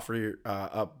 I'll offer you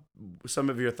some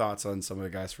of your thoughts on some of the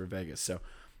guys for Vegas. So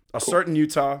I'll start in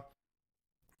Utah.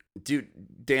 Dude,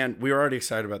 Dan, we were already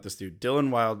excited about this dude. Dylan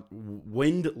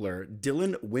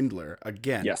Windler,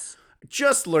 again. Yes.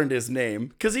 Just learned his name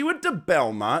because he went to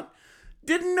Belmont.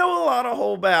 Didn't know a lot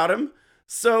about him.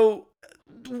 So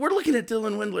we're looking at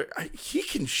Dylan Windler. He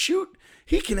can shoot.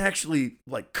 He can actually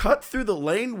cut through the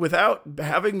lane without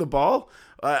having the ball.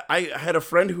 I had a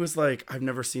friend who was like, I've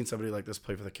never seen somebody like this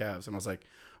play for the Cavs. And I was like,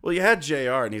 well, you had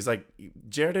JR. And he's like,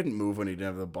 JR didn't move when he didn't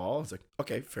have the ball. I was like,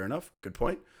 okay, fair enough. Good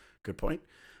point.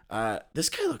 This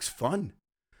guy looks fun.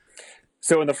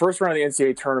 So in the first round of the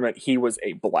NCAA tournament, he was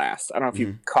a blast. I don't know if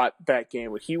you caught that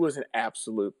game, but he was an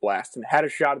absolute blast and had a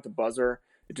shot at the buzzer.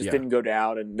 It just didn't go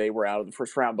down, and they were out of the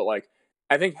first round. But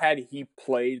I think had he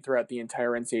played throughout the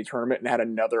entire NCAA tournament and had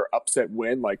another upset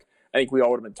win, I think we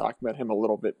all would have been talking about him a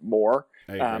little bit more.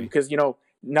 Because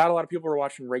not a lot of people are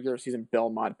watching regular season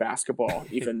Belmont basketball,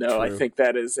 even though I think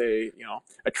that is a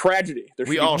tragedy.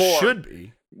 We all should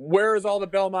be. Where is all the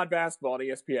Belmont basketball on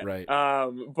ESPN? Right.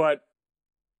 But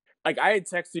I had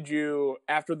texted you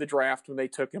after the draft when they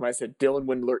took him. I said Dylan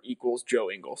Windler equals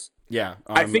Joe Ingles. Yeah.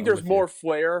 I think there's more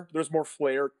flair. There's more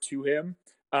flair to him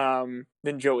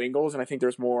than Joe Ingles, and I think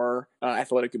there's more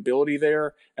athletic ability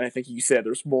there. And I think you said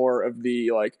there's more of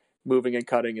the like moving and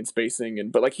cutting and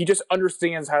spacing, but like he just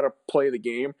understands how to play the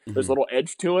game. There's a little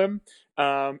edge to him,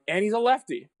 and he's a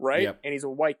lefty, right? Yep. And he's a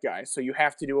white guy, so you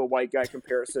have to do a white guy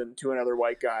comparison to another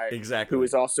white guy Exactly. who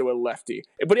is also a lefty,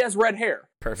 but he has red hair.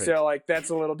 Perfect. So like that's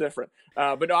a little different.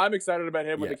 But no, I'm excited about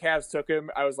him. When the Cavs took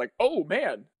him, I was like, oh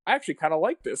man, I actually kind of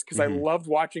like this because I loved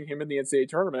watching him in the NCAA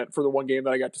tournament for the one game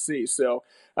that I got to see. So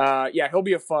he'll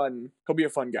be a fun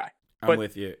guy. I'm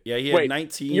with you. Yeah, he had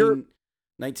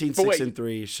 19, 6 and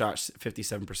 3, shot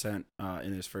 57%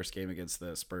 in his first game against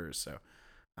the Spurs. So,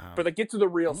 but like, get to the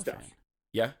real stuff.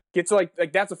 Yeah, get to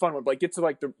like that's a fun one. But like, get to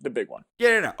like the big one.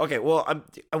 Yeah, no. Okay, well,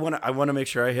 I want to make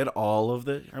sure I hit all of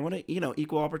the. I want to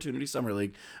equal opportunity summer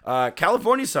league,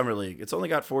 California summer league. It's only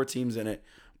got 4 teams in it,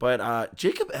 but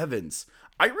Jacob Evans.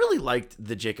 I really liked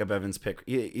the Jacob Evans pick.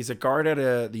 He's a guard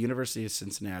at the University of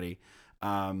Cincinnati.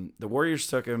 The Warriors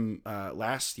took him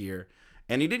last year.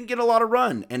 And he didn't get a lot of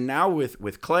run. And now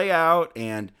with Clay out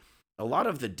and a lot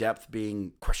of the depth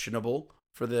being questionable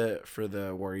for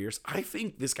the Warriors, I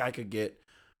think this guy could get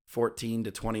 14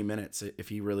 to 20 minutes if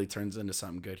he really turns into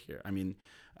something good here. I mean,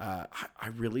 I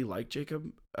really like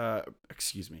Jacob. I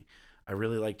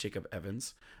really like Jacob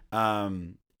Evans.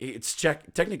 It's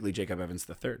technically Jacob Evans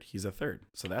the third. He's a third,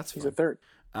 so that's fun. He's a third.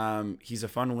 He's a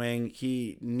fun wing.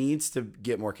 He needs to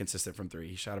get more consistent from 3.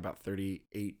 He shot about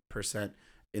 38%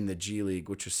 in the G League,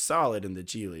 which is solid in the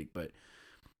G League, but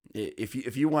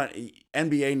if you want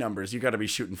NBA numbers, you got to be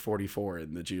shooting 44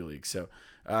 in the G League. So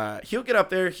he'll get up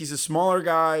there. He's a smaller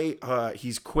guy.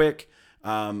 He's quick.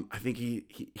 I think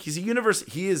he's a universe.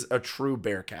 He is a true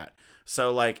Bearcat.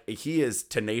 So like he is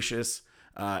tenacious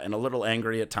and a little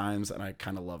angry at times, and I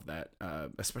kind of love that,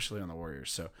 especially on the Warriors.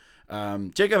 So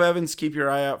Jacob Evans, keep your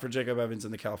eye out for Jacob Evans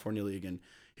in the California League, and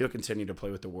he'll continue to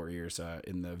play with the Warriors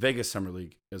in the Vegas Summer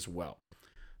League as well.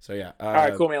 So yeah. All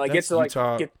right, cool, man. Like get to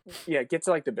Utah. Get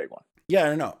to like the big one. Yeah,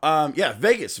 I don't know.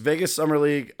 Vegas Summer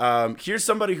League. Here's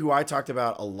somebody who I talked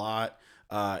about a lot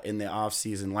in the off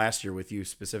season last year with you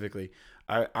specifically.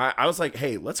 I was like,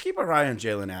 hey, let's keep our eye on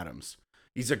Jalen Adams.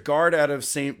 He's a guard out of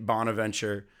St.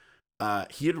 Bonaventure.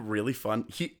 He had really fun.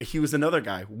 He was another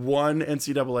guy, one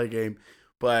NCAA game,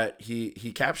 but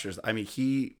he captures. I mean,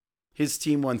 his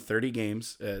team won 30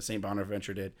 games. St.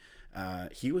 Bonaventure did.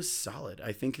 He was solid.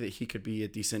 I think that he could be a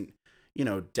decent,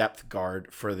 depth guard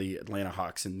for the Atlanta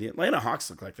Hawks. And the Atlanta Hawks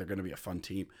look like they're going to be a fun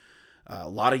team. A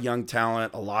lot of young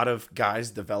talent, a lot of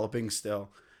guys developing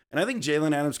still. And I think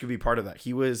Jalen Adams could be part of that.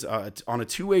 He was on a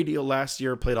 2-way deal last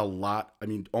year, played a lot. I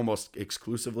mean, almost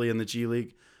exclusively in the G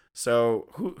League. So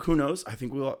who knows? I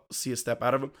think we'll see a step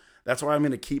out of him. That's why I'm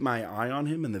going to keep my eye on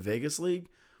him in the Vegas League.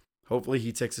 Hopefully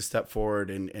he takes a step forward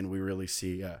and we really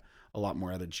see a lot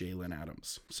more out of Jalen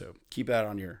Adams. So keep that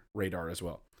on your radar as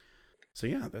well. So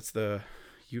yeah, that's the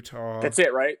Utah. That's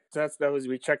it, right?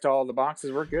 We checked all the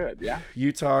boxes. We're good. Yeah.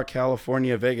 Utah,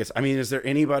 California, Vegas. I mean, is there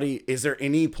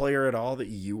any player at all that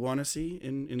you want to see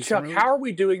in Chuck, how are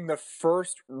we doing the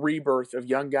first rebirth of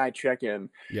Young Guy Check-In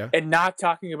and not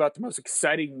talking about the most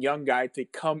exciting young guy to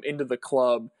come into the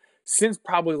club since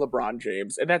probably LeBron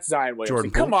James, and that's Zion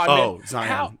Williamson. Come on, man.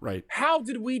 Zion, right. How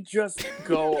did we just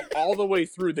go all the way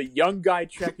through the Young Guy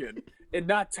Check-In and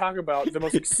not talk about the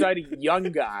most exciting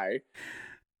young guy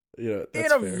in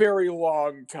a very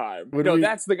long time?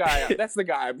 That's the guy. That's the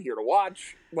guy I'm here to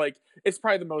watch. Like, it's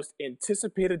probably the most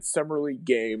anticipated Summer League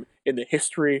game in the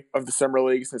history of the Summer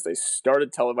League since they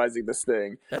started televising this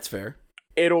thing. That's fair.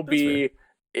 It'll be...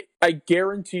 I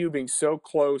guarantee you, being so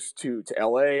close to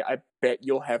LA, I bet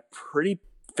you'll have pretty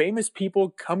famous people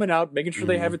coming out, making sure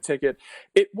they have a ticket.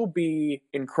 It will be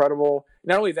incredible.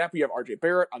 Not only that, but you have RJ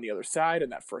Barrett on the other side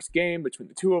in that first game between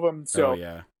the two of them.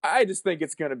 So I just think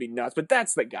it's going to be nuts. But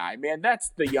that's the guy, man.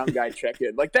 That's the Young Guy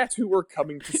Check-In. Like, that's who we're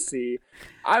coming to see.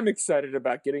 I'm excited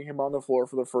about getting him on the floor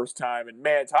for the first time. And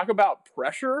man, talk about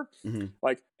pressure.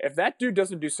 Like, if that dude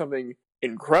doesn't do something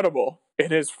incredible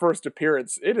in his first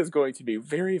appearance, it is going to be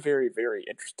very, very, very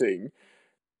interesting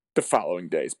the following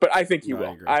days. But I think he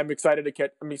will. I'm excited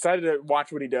to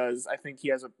watch what he does. I think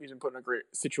he's been put in a great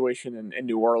situation in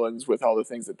New Orleans with all the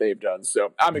things that they've done.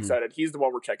 So I'm excited. He's the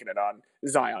one we're checking it on.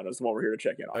 Zion is the one we're here to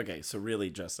check in on. Okay, so really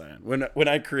just Zion. When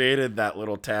I created that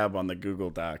little tab on the Google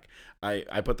Doc,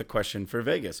 I put the question for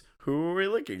Vegas, who are we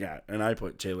looking at? And I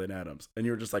put Jalen Adams. And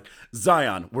you were just like,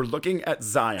 Zion, we're looking at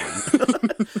Zion.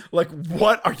 Like,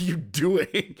 what are you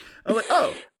doing? I'm like,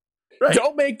 oh, right.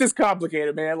 Don't make this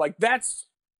complicated, man. Like, that's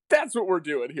what we're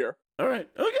doing here. All right.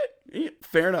 Okay. Yeah,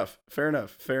 fair enough.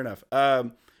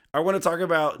 I want to talk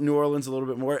about New Orleans a little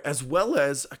bit more, as well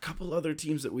as a couple other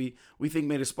teams that we think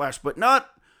made a splash, but not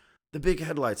the big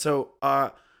headlight. So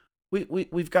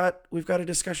we've got a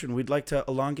discussion we'd like to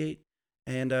elongate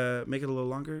and make it a little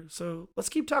longer. So let's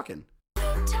keep talking.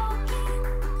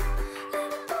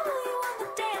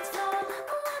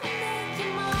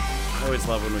 I always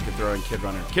love when we can throw in Kid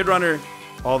Runner. Kid Runner,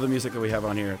 all the music that we have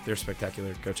on here, they're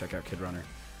spectacular. Go check out Kid Runner.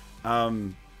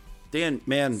 Dan,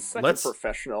 man, let's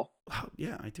professional. Oh,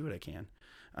 yeah, I do what I can.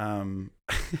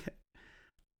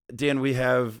 Dan, we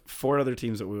have 4 other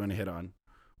teams that we want to hit on.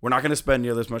 We're not going to spend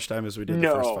nearly as much time as we did the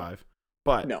first 5,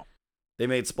 but they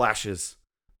made splashes.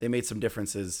 They made some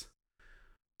differences.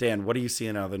 Dan, what are you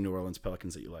seeing out of the New Orleans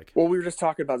Pelicans that you like? Well, we were just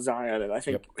talking about Zion, and I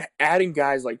think adding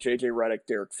guys like J.J. Redick,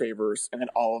 Derek Favors, and then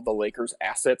all of the Lakers'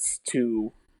 assets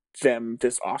to them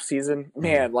this offseason,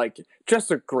 man, like just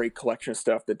a great collection of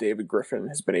stuff that David Griffin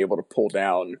has been able to pull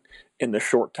down in the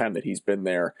short time that he's been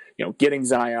there. You know, getting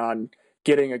Zion,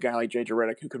 getting a guy like J.J.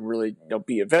 Redick who can really,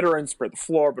 be a veteran, spread the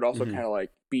floor, but also kind of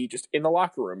like be just in the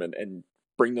locker room and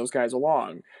bring those guys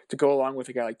along, to go along with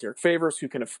a guy like Derek Favors who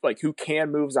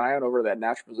can move Zion over to that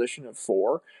natural position of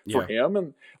 4 for him,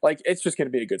 and like it's just going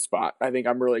to be a good spot. I think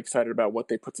I'm really excited about what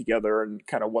they put together and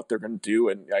kind of what they're going to do.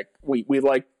 And like we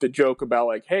like the joke about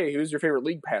like, hey, who's your favorite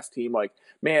league pass team? Like,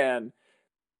 man,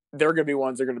 they're going to be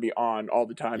ones that are going to be on all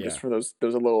the time just for those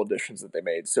little additions that they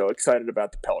made. So excited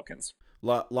about the Pelicans.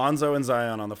 Lonzo and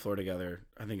Zion on the floor together.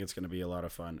 I think it's going to be a lot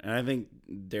of fun. And I think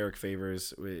Derek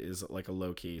Favors is like a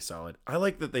low-key solid. I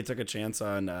like that they took a chance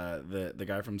on the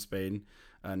guy from Spain,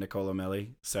 Nikola Melli.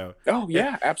 So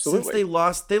absolutely. Since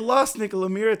they lost Nikola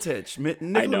Mirotic.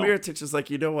 Nikola Mirotic is like,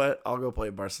 you know what? I'll go play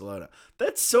in Barcelona.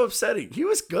 That's so upsetting. He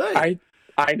was good.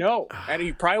 I know. And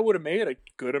he probably would have made a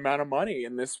good amount of money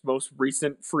in this most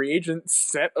recent free agent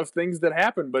set of things that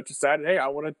happened, but decided, hey, I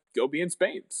want to go be in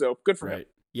Spain. So good for him.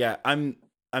 Yeah, I'm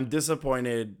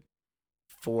disappointed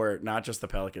for not just the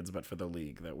Pelicans, but for the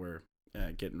league that we're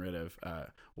getting rid of.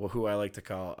 Who I like to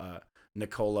call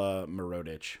Nikola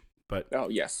Mirotic. But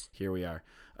here we are.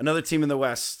 Another team in the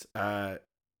West.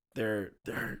 They're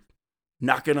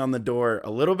knocking on the door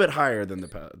a little bit higher than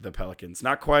the Pelicans.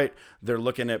 Not quite. They're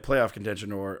looking at playoff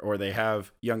contention, or they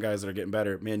have young guys that are getting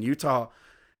better. Man, Utah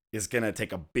is gonna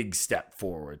take a big step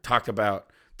forward. Talk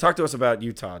to us about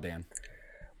Utah, Dan.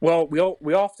 Well,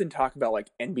 we often talk about like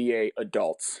NBA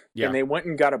adults, and they went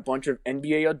and got a bunch of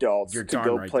NBA adults to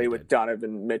go play with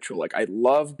Donovan Mitchell. Like, I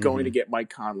love going to get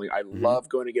Mike Conley, I love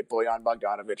going to get Bojan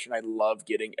Bogdanovic, and I love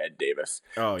getting Ed Davis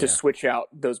to switch out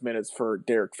those minutes for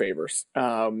Derek Favors.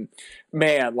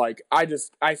 Man, like I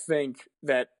think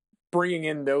that bringing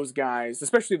in those guys,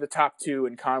 especially the top 2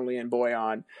 in Conley and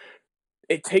Bojan,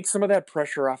 it takes some of that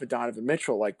pressure off of Donovan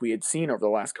Mitchell, like we had seen over the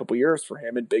last couple of years for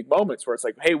him in big moments where it's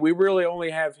like, hey, we really only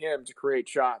have him to create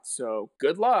shots, so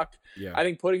good luck. Yeah. I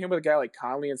think putting him with a guy like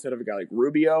Conley instead of a guy like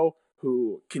Rubio,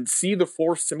 who can see the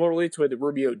floor similarly to what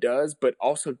Rubio does, but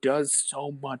also does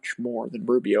so much more than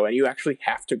Rubio, and you actually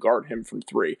have to guard him from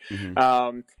 3. And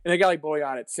a guy like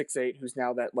Bojan at 6'8", who's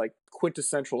now that like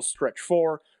quintessential stretch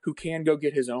 4, who can go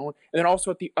get his own, and then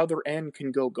also at the other end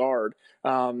can go guard.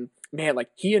 Man, like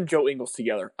he and Joe Ingles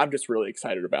together, I'm just really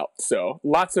excited about. So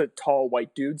lots of tall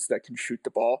white dudes that can shoot the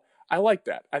ball. I like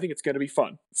that. I think it's going to be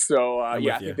fun. So I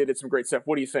think they did some great stuff.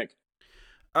 What do you think?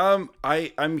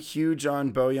 I'm huge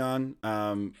on Bojan.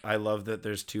 I love that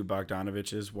there's 2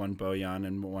 Bogdanoviches, one Bojan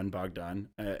and one Bogdan,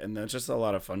 and that's just a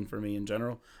lot of fun for me in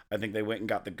general. I think they went and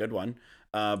got the good one.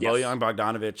 Bojan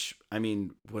Bogdanovic, I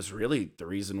mean, was really the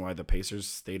reason why the Pacers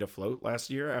stayed afloat last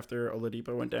year after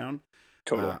Oladipo went down.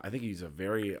 Totally. I think he's a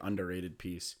very underrated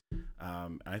piece.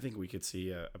 I think we could see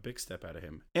a big step out of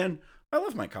him. And I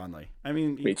love Mike Conley. I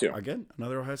mean, me too. Again,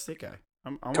 another Ohio State guy.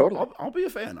 I'll be a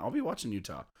fan. I'll be watching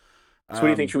Utah. So what do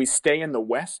you think? Should we stay in the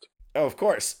West? Oh, of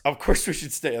course. Of course we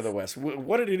should stay in the West.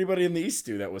 What did anybody in the East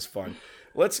do that was fun?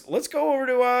 Let's go over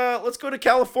to let's go to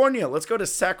California. Let's go to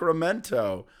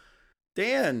Sacramento.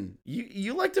 Dan,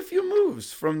 you liked a few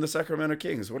moves from the Sacramento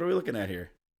Kings. What are we looking at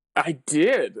here? I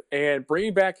did. And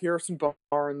bringing back Harrison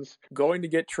Barnes, going to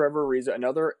get Trevor Ariza,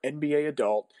 another NBA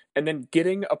adult, and then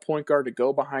getting a point guard to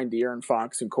go behind De'Aaron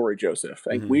Fox and Corey Joseph.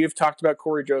 I think we have talked about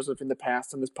Corey Joseph in the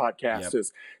past on this podcast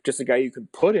as just a guy you can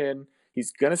put in.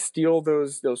 He's going to steal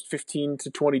those 15 to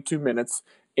 22 minutes,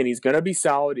 and he's going to be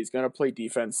solid. He's going to play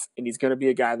defense, and he's going to be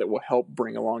a guy that will help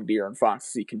bring along De'Aaron Fox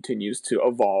as he continues to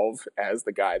evolve as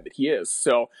the guy that he is.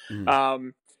 So,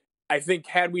 I think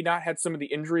had we not had some of the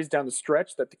injuries down the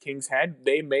stretch that the Kings had,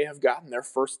 they may have gotten their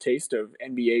first taste of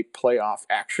NBA playoff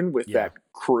action with that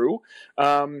crew.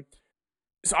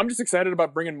 So I'm just excited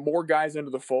about bringing more guys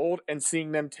into the fold and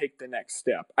seeing them take the next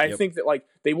step. I think that like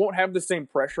they won't have the same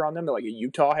pressure on them that like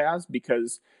Utah has,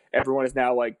 because everyone is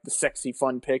now like the sexy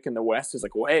fun pick in the West is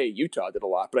like, well, hey, Utah did a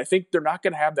lot, but I think they're not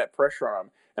going to have that pressure on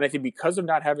them. And I think because of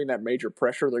not having that major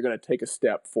pressure, they're going to take a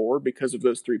step forward because of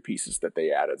those 3 pieces that they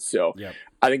added. So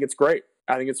I think it's great.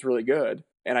 I think it's really good.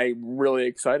 And I'm really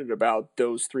excited about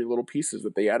those 3 little pieces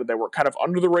that they added that were kind of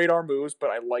under the radar moves, but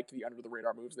I liked the under the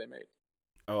radar moves they made.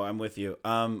 Oh, I'm with you.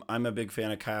 I'm a big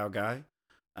fan of Kyle Guy,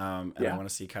 and I want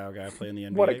to see Kyle Guy play in the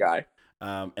NBA. What a guy!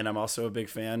 And I'm also a big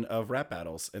fan of rap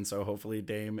battles, and so hopefully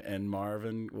Dame and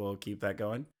Marvin will keep that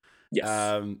going.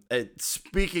 Yes.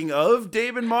 Speaking of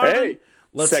Dame and Marvin,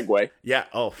 let's segue. Yeah.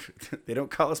 Oh, they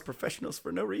don't call us professionals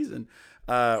for no reason.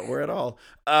 We're at all.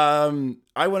 I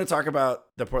want to talk about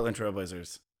the Portland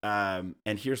Trailblazers, and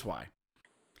here's why.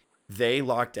 They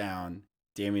locked down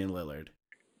Damian Lillard.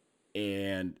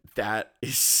 And that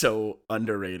is so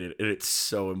underrated, and it's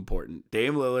so important.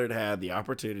 Dame Lillard had the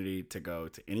opportunity to go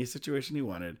to any situation he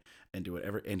wanted and do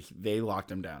whatever, and they locked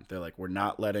him down. They're like, we're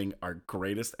not letting our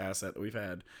greatest asset that we've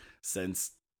had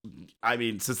since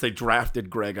they drafted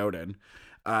Greg Oden.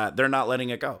 They're not letting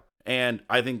it go. And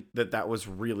I think that was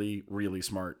really, really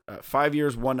smart. 5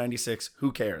 years, 196,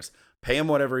 who cares? Pay him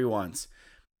whatever he wants.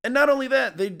 And not only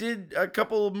that, they did a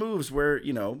couple of moves where,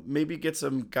 maybe get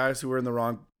some guys who were in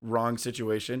the wrong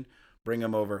situation, bring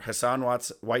them over. Hassan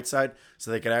Whiteside,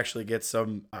 so they could actually get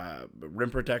some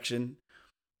rim protection.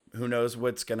 Who knows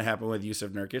what's going to happen with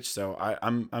Yusuf Nurkic? So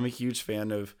I'm a huge fan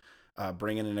of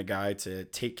bringing in a guy to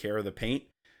take care of the paint,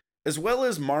 as well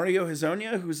as Mario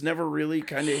Hezonja, who's never really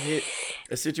kind of hit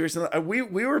a situation. We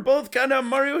were both kind of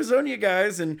Mario Hezonja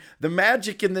guys, and the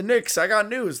Magic and the Knicks. I got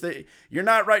news. You're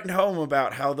not writing home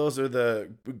about how those are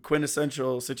the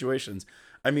quintessential situations.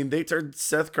 I mean, they turned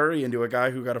Seth Curry into a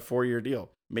guy who got a 4-year deal.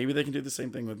 Maybe they can do the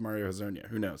same thing with Mario Hezonja.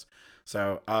 Who knows?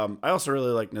 So I also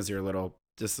really like Nazir Little.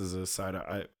 Just as a side,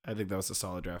 I think that was a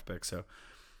solid draft pick. So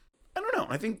I don't know.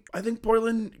 I think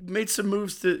Portland made some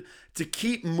moves to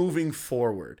keep moving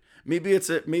forward. Maybe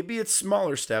it's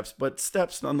smaller steps, but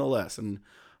steps nonetheless. And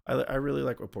I really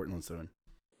like what Portland's doing.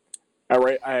 All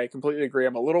right, I completely agree.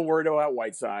 I'm a little worried about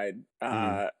Whiteside,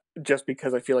 just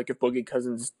because I feel like if Boogie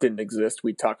Cousins didn't exist,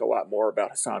 we'd talk a lot more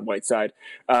about Hassan Whiteside.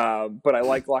 But I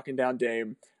like locking down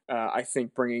Dame. I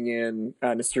think bringing in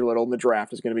Nasir Little in the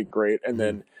draft is going to be great. And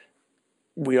then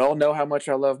we all know how much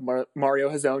I love Mario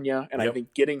Hezonja, and I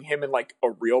think getting him in like a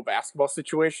real basketball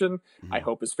situation, I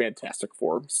hope is fantastic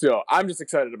for him. So I'm just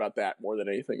excited about that more than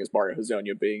anything, is Mario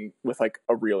Hezonja being with like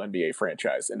a real NBA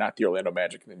franchise and not the Orlando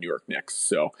Magic and the New York Knicks.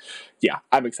 So yeah,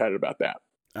 I'm excited about that.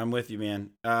 I'm with you,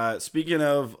 man. Speaking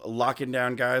of locking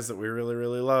down guys that we really,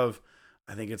 really love,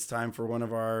 I think it's time for one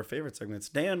of our favorite segments.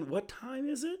 Dan, what time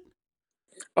is it?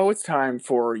 Oh, it's time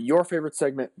for your favorite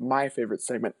segment, my favorite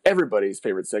segment, everybody's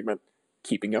favorite segment,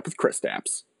 Keeping Up with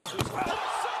Kristaps.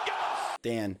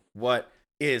 Dan, what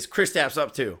is Kristaps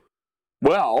up to?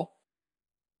 Well,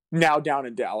 now down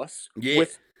in Dallas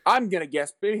with, I'm going to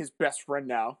guess, maybe his best friend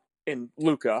now in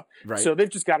Luka. Right. So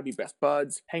they've just got to be best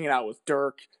buds, hanging out with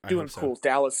Dirk, doing cool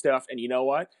Dallas stuff. And you know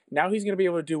what? Now he's going to be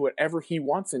able to do whatever he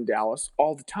wants in Dallas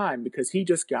all the time, because he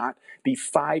just got the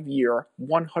 5-year,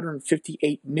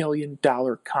 $158 million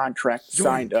contract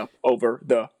signed up over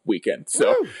the weekend.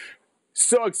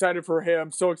 So excited for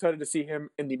him. So excited to see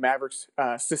him in the Mavericks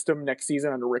system next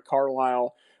season under Rick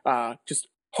Carlisle. Just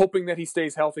hoping that he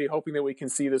stays healthy, hoping that we can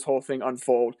see this whole thing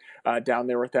unfold down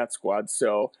there with that squad.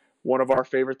 So one of our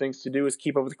favorite things to do is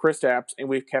keep up with Kristaps, and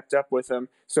we've kept up with him.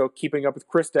 So keeping up with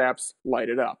Kristaps, light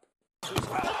it up.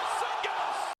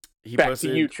 Back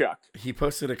to you, Chuck. He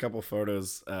posted a couple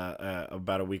photos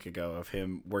about a week ago of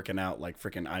him working out like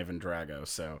freaking Ivan Drago.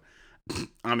 So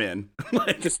I'm in.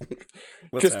 just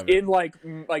in like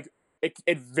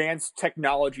advanced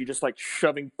technology, just like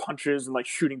shoving punches and like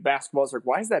shooting basketballs. Like,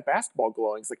 why is that basketball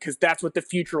glowing? It's like, because that's what the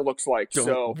future looks like.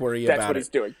 Don't worry that's about what it. He's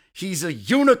doing. He's a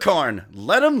unicorn.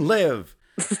 Let him live.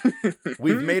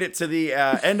 We've made it to the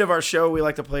end of our show. We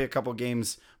like to play a couple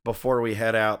games before we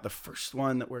head out. The first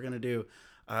one that we're gonna do,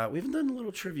 we haven't done a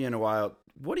little trivia in a while.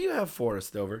 What do you have for us,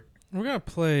 Dover? We're gonna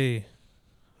play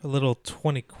a little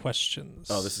 20 questions.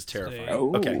 Oh, this is terrifying.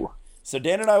 Oh. Okay. So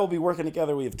Dan and I will be working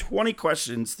together. We have 20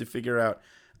 questions to figure out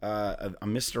a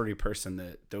mystery person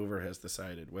that Dover has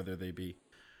decided, whether they be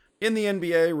in the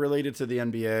NBA, related to the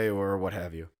NBA, or what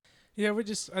have you. Yeah, I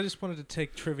just wanted to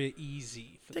take trivia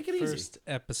easy for the first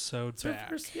episode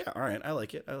back. Yeah, all right. I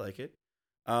like it.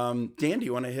 Dan, do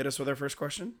you want to hit us with our first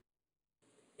question?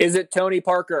 Is it Tony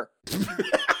Parker?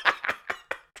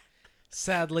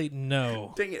 Sadly,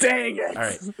 no. Dang it. Dang it! All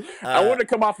right. I want to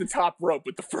come off the top rope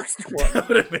with the first one. That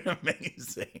would have been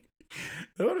amazing.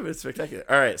 That would have been spectacular.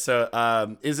 All right.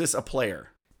 So, is this a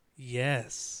player?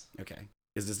 Yes. Okay.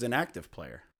 Is this an active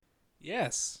player?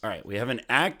 Yes. All right. We have an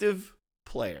active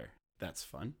player. That's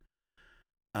fun.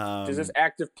 Does this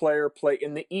active player play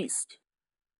in the East?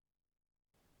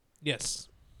 Yes.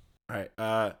 All right.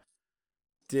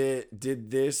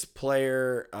 Did this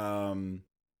player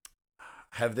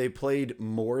have they played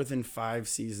more than 5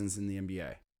 seasons in the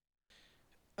NBA?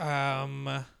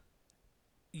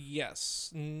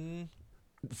 Yes.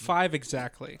 5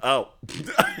 exactly. Oh.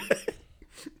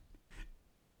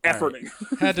 Efforting.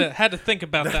 Had to think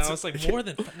about that. I was like, more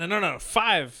than no,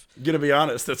 5. Gonna be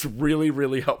honest, that's really,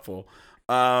 really helpful.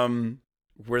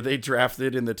 Were they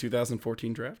drafted in the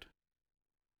 2014 draft?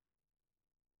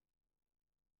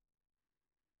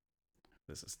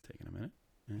 This is taking a minute.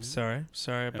 Sorry That's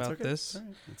about okay. this. All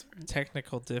right. That's all right.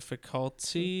 Technical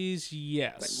difficulties.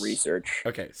 Yes. Like research.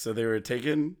 Okay, so they were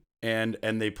taken and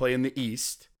they play in the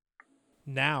East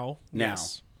Now. now.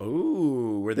 Yes.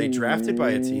 Ooh, were they drafted by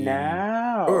a team?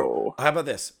 No. Or, how about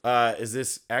this? Is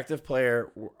this active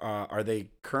player? Are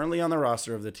they currently on the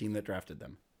roster of the team that drafted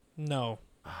them? No.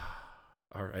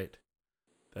 All right,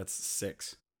 that's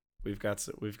 6. We've got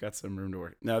some room to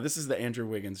work. Now this is the Andrew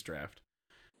Wiggins draft.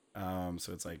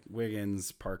 So it's like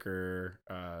Wiggins, Parker,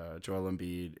 Joel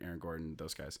Embiid, Aaron Gordon,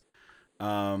 those guys.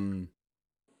 I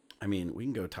mean, we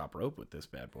can go top rope with this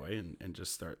bad boy and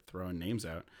just start throwing names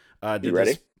out. You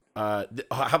ready? How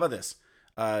about this?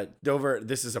 Dover,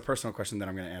 this is a personal question that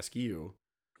I'm going to ask you.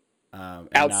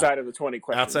 Outside of the 20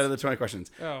 questions. Outside of the 20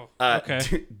 questions. Oh.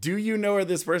 Okay. Do you know where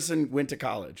this person went to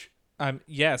college?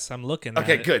 Yes, I'm looking.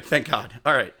 Okay, at it. good. Thank God.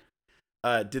 All right.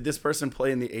 Did this person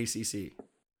play in the ACC?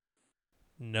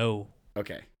 No.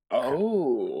 Okay.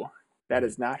 Oh, that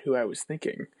is not who I was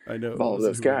thinking. I know. Of all of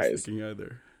those Wasn't who I was guys. thinking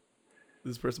either.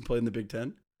 This person play in the Big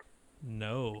Ten?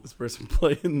 No. This person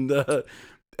play in the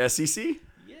SEC?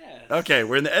 Yes. Okay,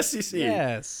 we're in the SEC.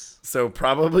 Yes. So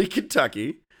probably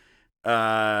Kentucky.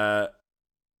 I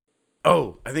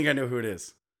think I know who it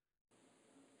is.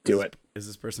 Do it. Is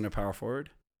this person a power forward?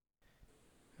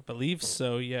 I believe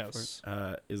so. Yes.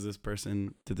 Is this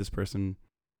person? Did this person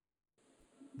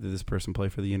play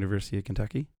for the University of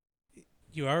Kentucky?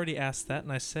 You already asked that,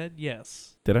 and I said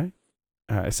yes. Did I?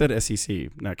 I said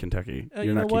SEC, not Kentucky. You're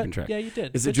you not know keeping what? track. Yeah, you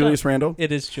did. Is it Good Julius job. Randle?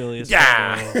 It is Julius.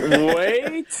 Yeah! Randle.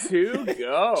 Way to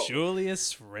go.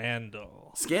 Julius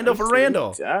Randle. Scandal for Nicely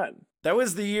Randall. Done. That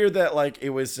was the year that it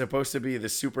was supposed to be the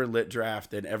super lit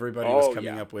draft, and everybody was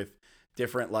coming up with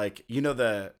different when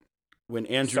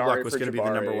Andrew Sorry Luck was for going to be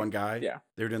the number Jabari. 1 guy. Yeah.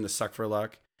 They were doing the suck for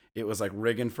luck. It was like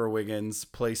Riggin for Wiggins,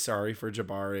 play sorry for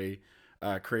Jabari,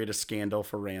 create a scandal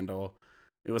for Randall.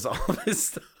 It was all this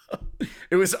stuff.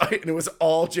 It was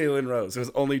all Jalen Rose. It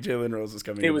was only Jalen Rose was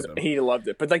coming. He loved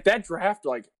it. But that draft,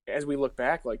 as we look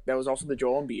back, that was also the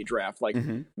Joel Embiid draft.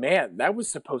 Man, that was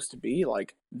supposed to be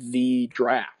the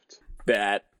draft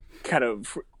that kind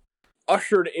of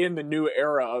ushered in the new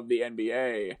era of the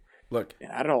NBA. Look,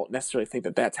 and I don't necessarily think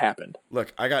that that's happened.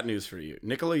 Look, I got news for you.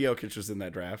 Nikola Jokic was in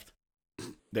that draft.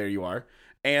 There you are.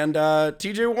 And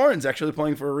T.J. Warren's actually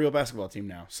playing for a real basketball team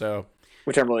now. So,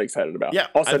 which I'm really excited about. Yeah,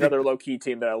 Also, another low-key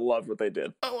team that I loved what they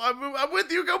did. Oh, I'm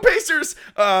with you. Go Pacers.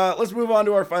 Let's move on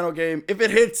to our final game. If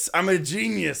it hits, I'm a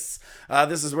genius.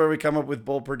 This is where we come up with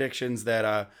bold predictions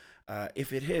that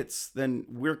if it hits, then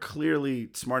we're clearly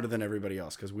smarter than everybody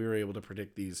else because we were able to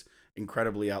predict these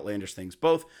incredibly outlandish things.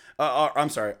 All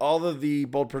of the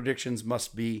bold predictions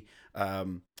must be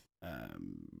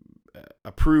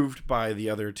approved by the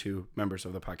other 2 members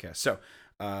of the podcast. So,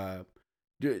 Dan,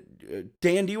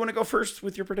 do you want to go first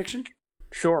with your prediction?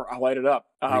 Sure, I'll light it up.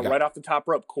 What do you got? Right off the top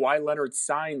rope, Kawhi Leonard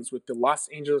signs with the Los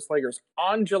Angeles Lakers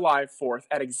on July 4th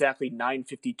at exactly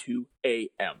 9:52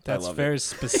 a.m. That's love very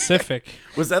specific.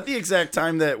 Was that the exact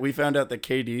time that we found out that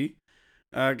KD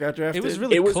got drafted? It was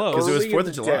really It was close. Because it was early 4th in of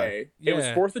the July. day. It was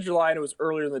Yeah. 4th of July and it was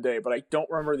earlier in the day, but I don't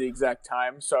remember the exact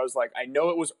time. So I was like, I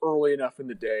know it was early enough in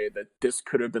the day that this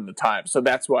could have been the time. So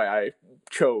that's why I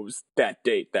chose that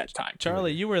date, that time.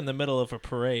 Charlie, you were in the middle of a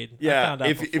parade. I Yeah, found out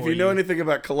if before you know anything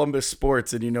about Columbus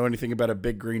sports and you know anything about a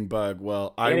big green bug,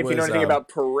 well, And if you know anything about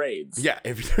parades. Yeah,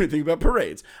 if you know anything about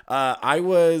parades, I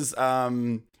was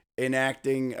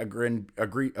enacting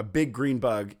a big green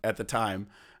bug at the time,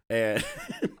 and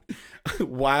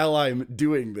while I'm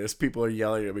doing this, people are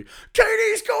yelling at me,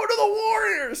 "KD's going to the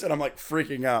Warriors!" and I'm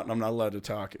freaking out, and I'm not allowed to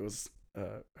talk. It was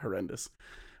horrendous.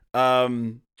 Chuck,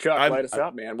 I'm- light us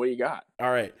up, man. What you got? All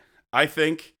right, I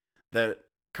think that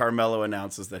Carmelo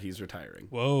announces that he's retiring.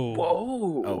 Whoa.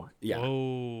 Whoa. Oh yeah,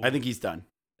 Whoa. I think he's done.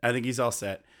 I think he's all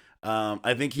set.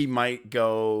 I think he might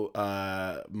go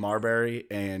Marbury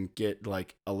and get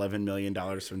like $11 million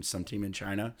from some team in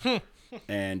China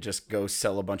and just go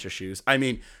sell a bunch of shoes. I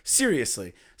mean,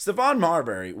 seriously, Stephon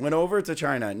Marbury went over to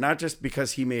China not just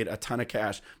because he made a ton of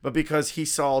cash, but because he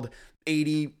sold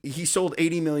 80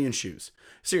 million shoes.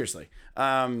 Seriously.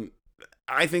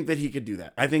 I think that he could do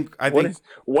that. I think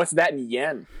what's that in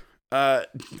yen? I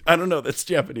don't know. That's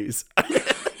Japanese.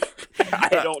 I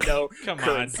don't know. Come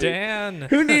currency. on, Dan.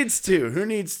 Who needs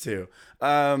to?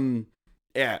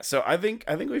 Yeah. So I think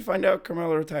we find out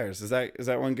Carmelo retires. Is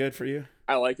that one good for you?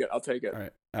 I like it. I'll take it. All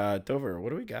right. Dover, what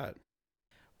do we got?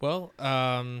 Well,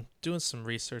 doing some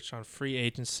research on free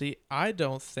agency, I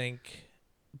don't think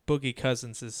Boogie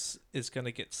Cousins is going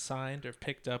to get signed or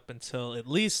picked up until at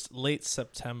least late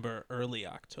September, early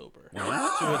October to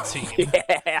a team.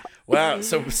 Yeah. Wow.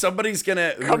 So somebody's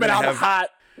Coming out hot.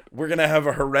 We're gonna have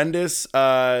a horrendous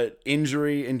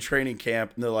injury in training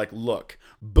camp, and they're like, "Look,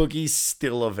 Boogie's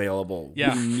still available.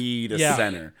 Yeah. We need a Yeah.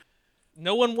 center."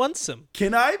 No one wants him.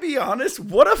 Can I be honest?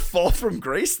 What a fall from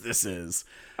grace this is.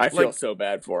 I feel Like, so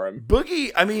bad for him.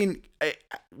 Boogie, I mean,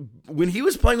 when he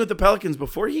was playing with the Pelicans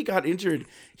before he got injured,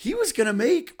 he was gonna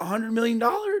make $100 million.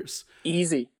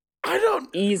 Easily.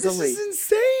 This is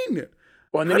insane.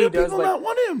 Well, and How then he do does people not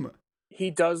want him? he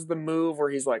does the move where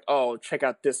he's like, "Oh, check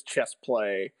out this chess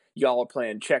play. Y'all are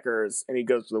playing checkers," and he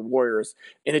goes to the Warriors,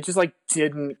 and it just like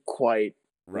didn't quite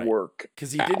work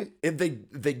because out.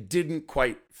 they didn't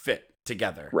quite fit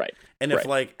together. Right. And if Right.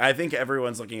 like I think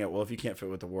everyone's looking at, well, if you can't fit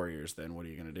with the Warriors, then what are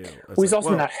you gonna do? It's Well, he's like, also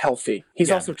well, not healthy. He's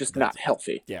yeah, also just that's- not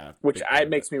healthy, yeah, which big part of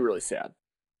makes it. me really sad.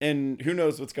 And who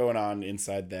knows what's going on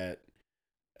inside that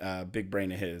big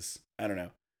brain of his? I don't know.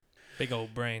 Big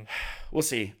old brain. We'll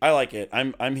see. I like it.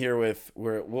 I'm here with.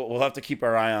 We'll have to keep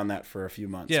our eye on that for a few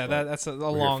months. Yeah, but that's a here for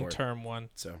it. long-term one.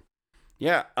 So,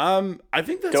 yeah. I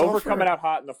think that's all Dover for coming out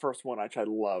hot in the first one, which I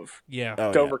love. Yeah.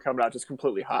 Oh, Dover coming out just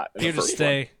completely hot. In Here the to first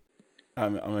stay.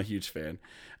 I'm a huge fan.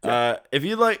 If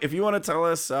you want to tell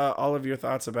us all of your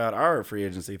thoughts about our free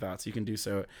agency thoughts, you can do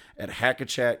so at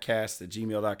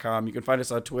hackachatcast@gmail.com. You can find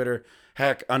us on Twitter,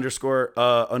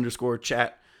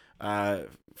 hack_chat.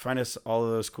 Find us all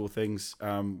of those cool things.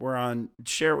 We're on.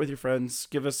 Share it with your friends.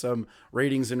 Give us some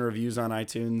ratings and reviews on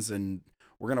iTunes, and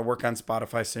we're gonna work on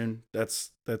Spotify soon.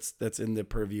 That's in the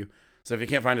purview. So if you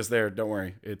can't find us there, don't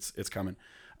worry. It's coming.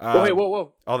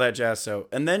 whoa. All that jazz. So,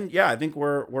 and then, yeah, I think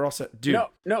we're all set. Dude.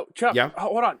 No, Chuck. Yeah?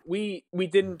 Hold on. We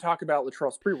didn't talk about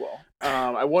Latrell Sprewell.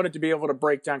 I wanted to be able to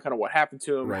break down kind of what happened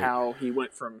to him, Right. how he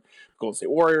went from Golden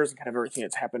State Warriors, and kind of everything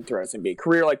that's happened throughout his NBA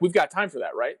career. Like, we've got time for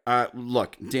that, right?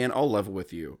 Look, Dan, I'll level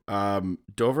with you.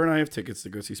 Dover and I have tickets to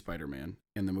go see Spider-Man,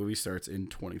 and the movie starts in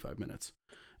 25 minutes.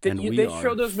 And They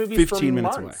show those movies for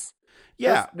months.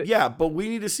 Yeah, but we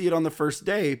need to see it on the first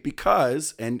day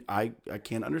because, and I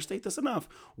can't understate this enough,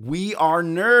 we are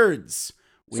nerds.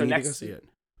 We So need next- to go see it.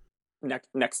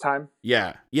 Next time.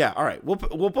 Yeah. All right,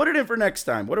 we'll put it in for next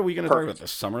time. What are we going to talk about? Perfect. The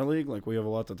Summer League? Like, we have a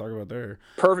lot to talk about there.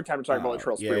 Perfect time to talk about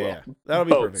Latrell Sprewell. Yeah. That'll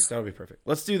be Boats. perfect. That'll be perfect.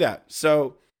 Let's do that.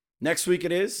 So next week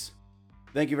it is.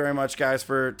 Thank you very much, guys,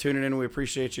 for tuning in. We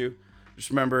appreciate you. Just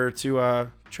remember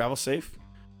to travel safe,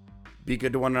 be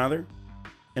good to one another,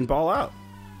 and ball out.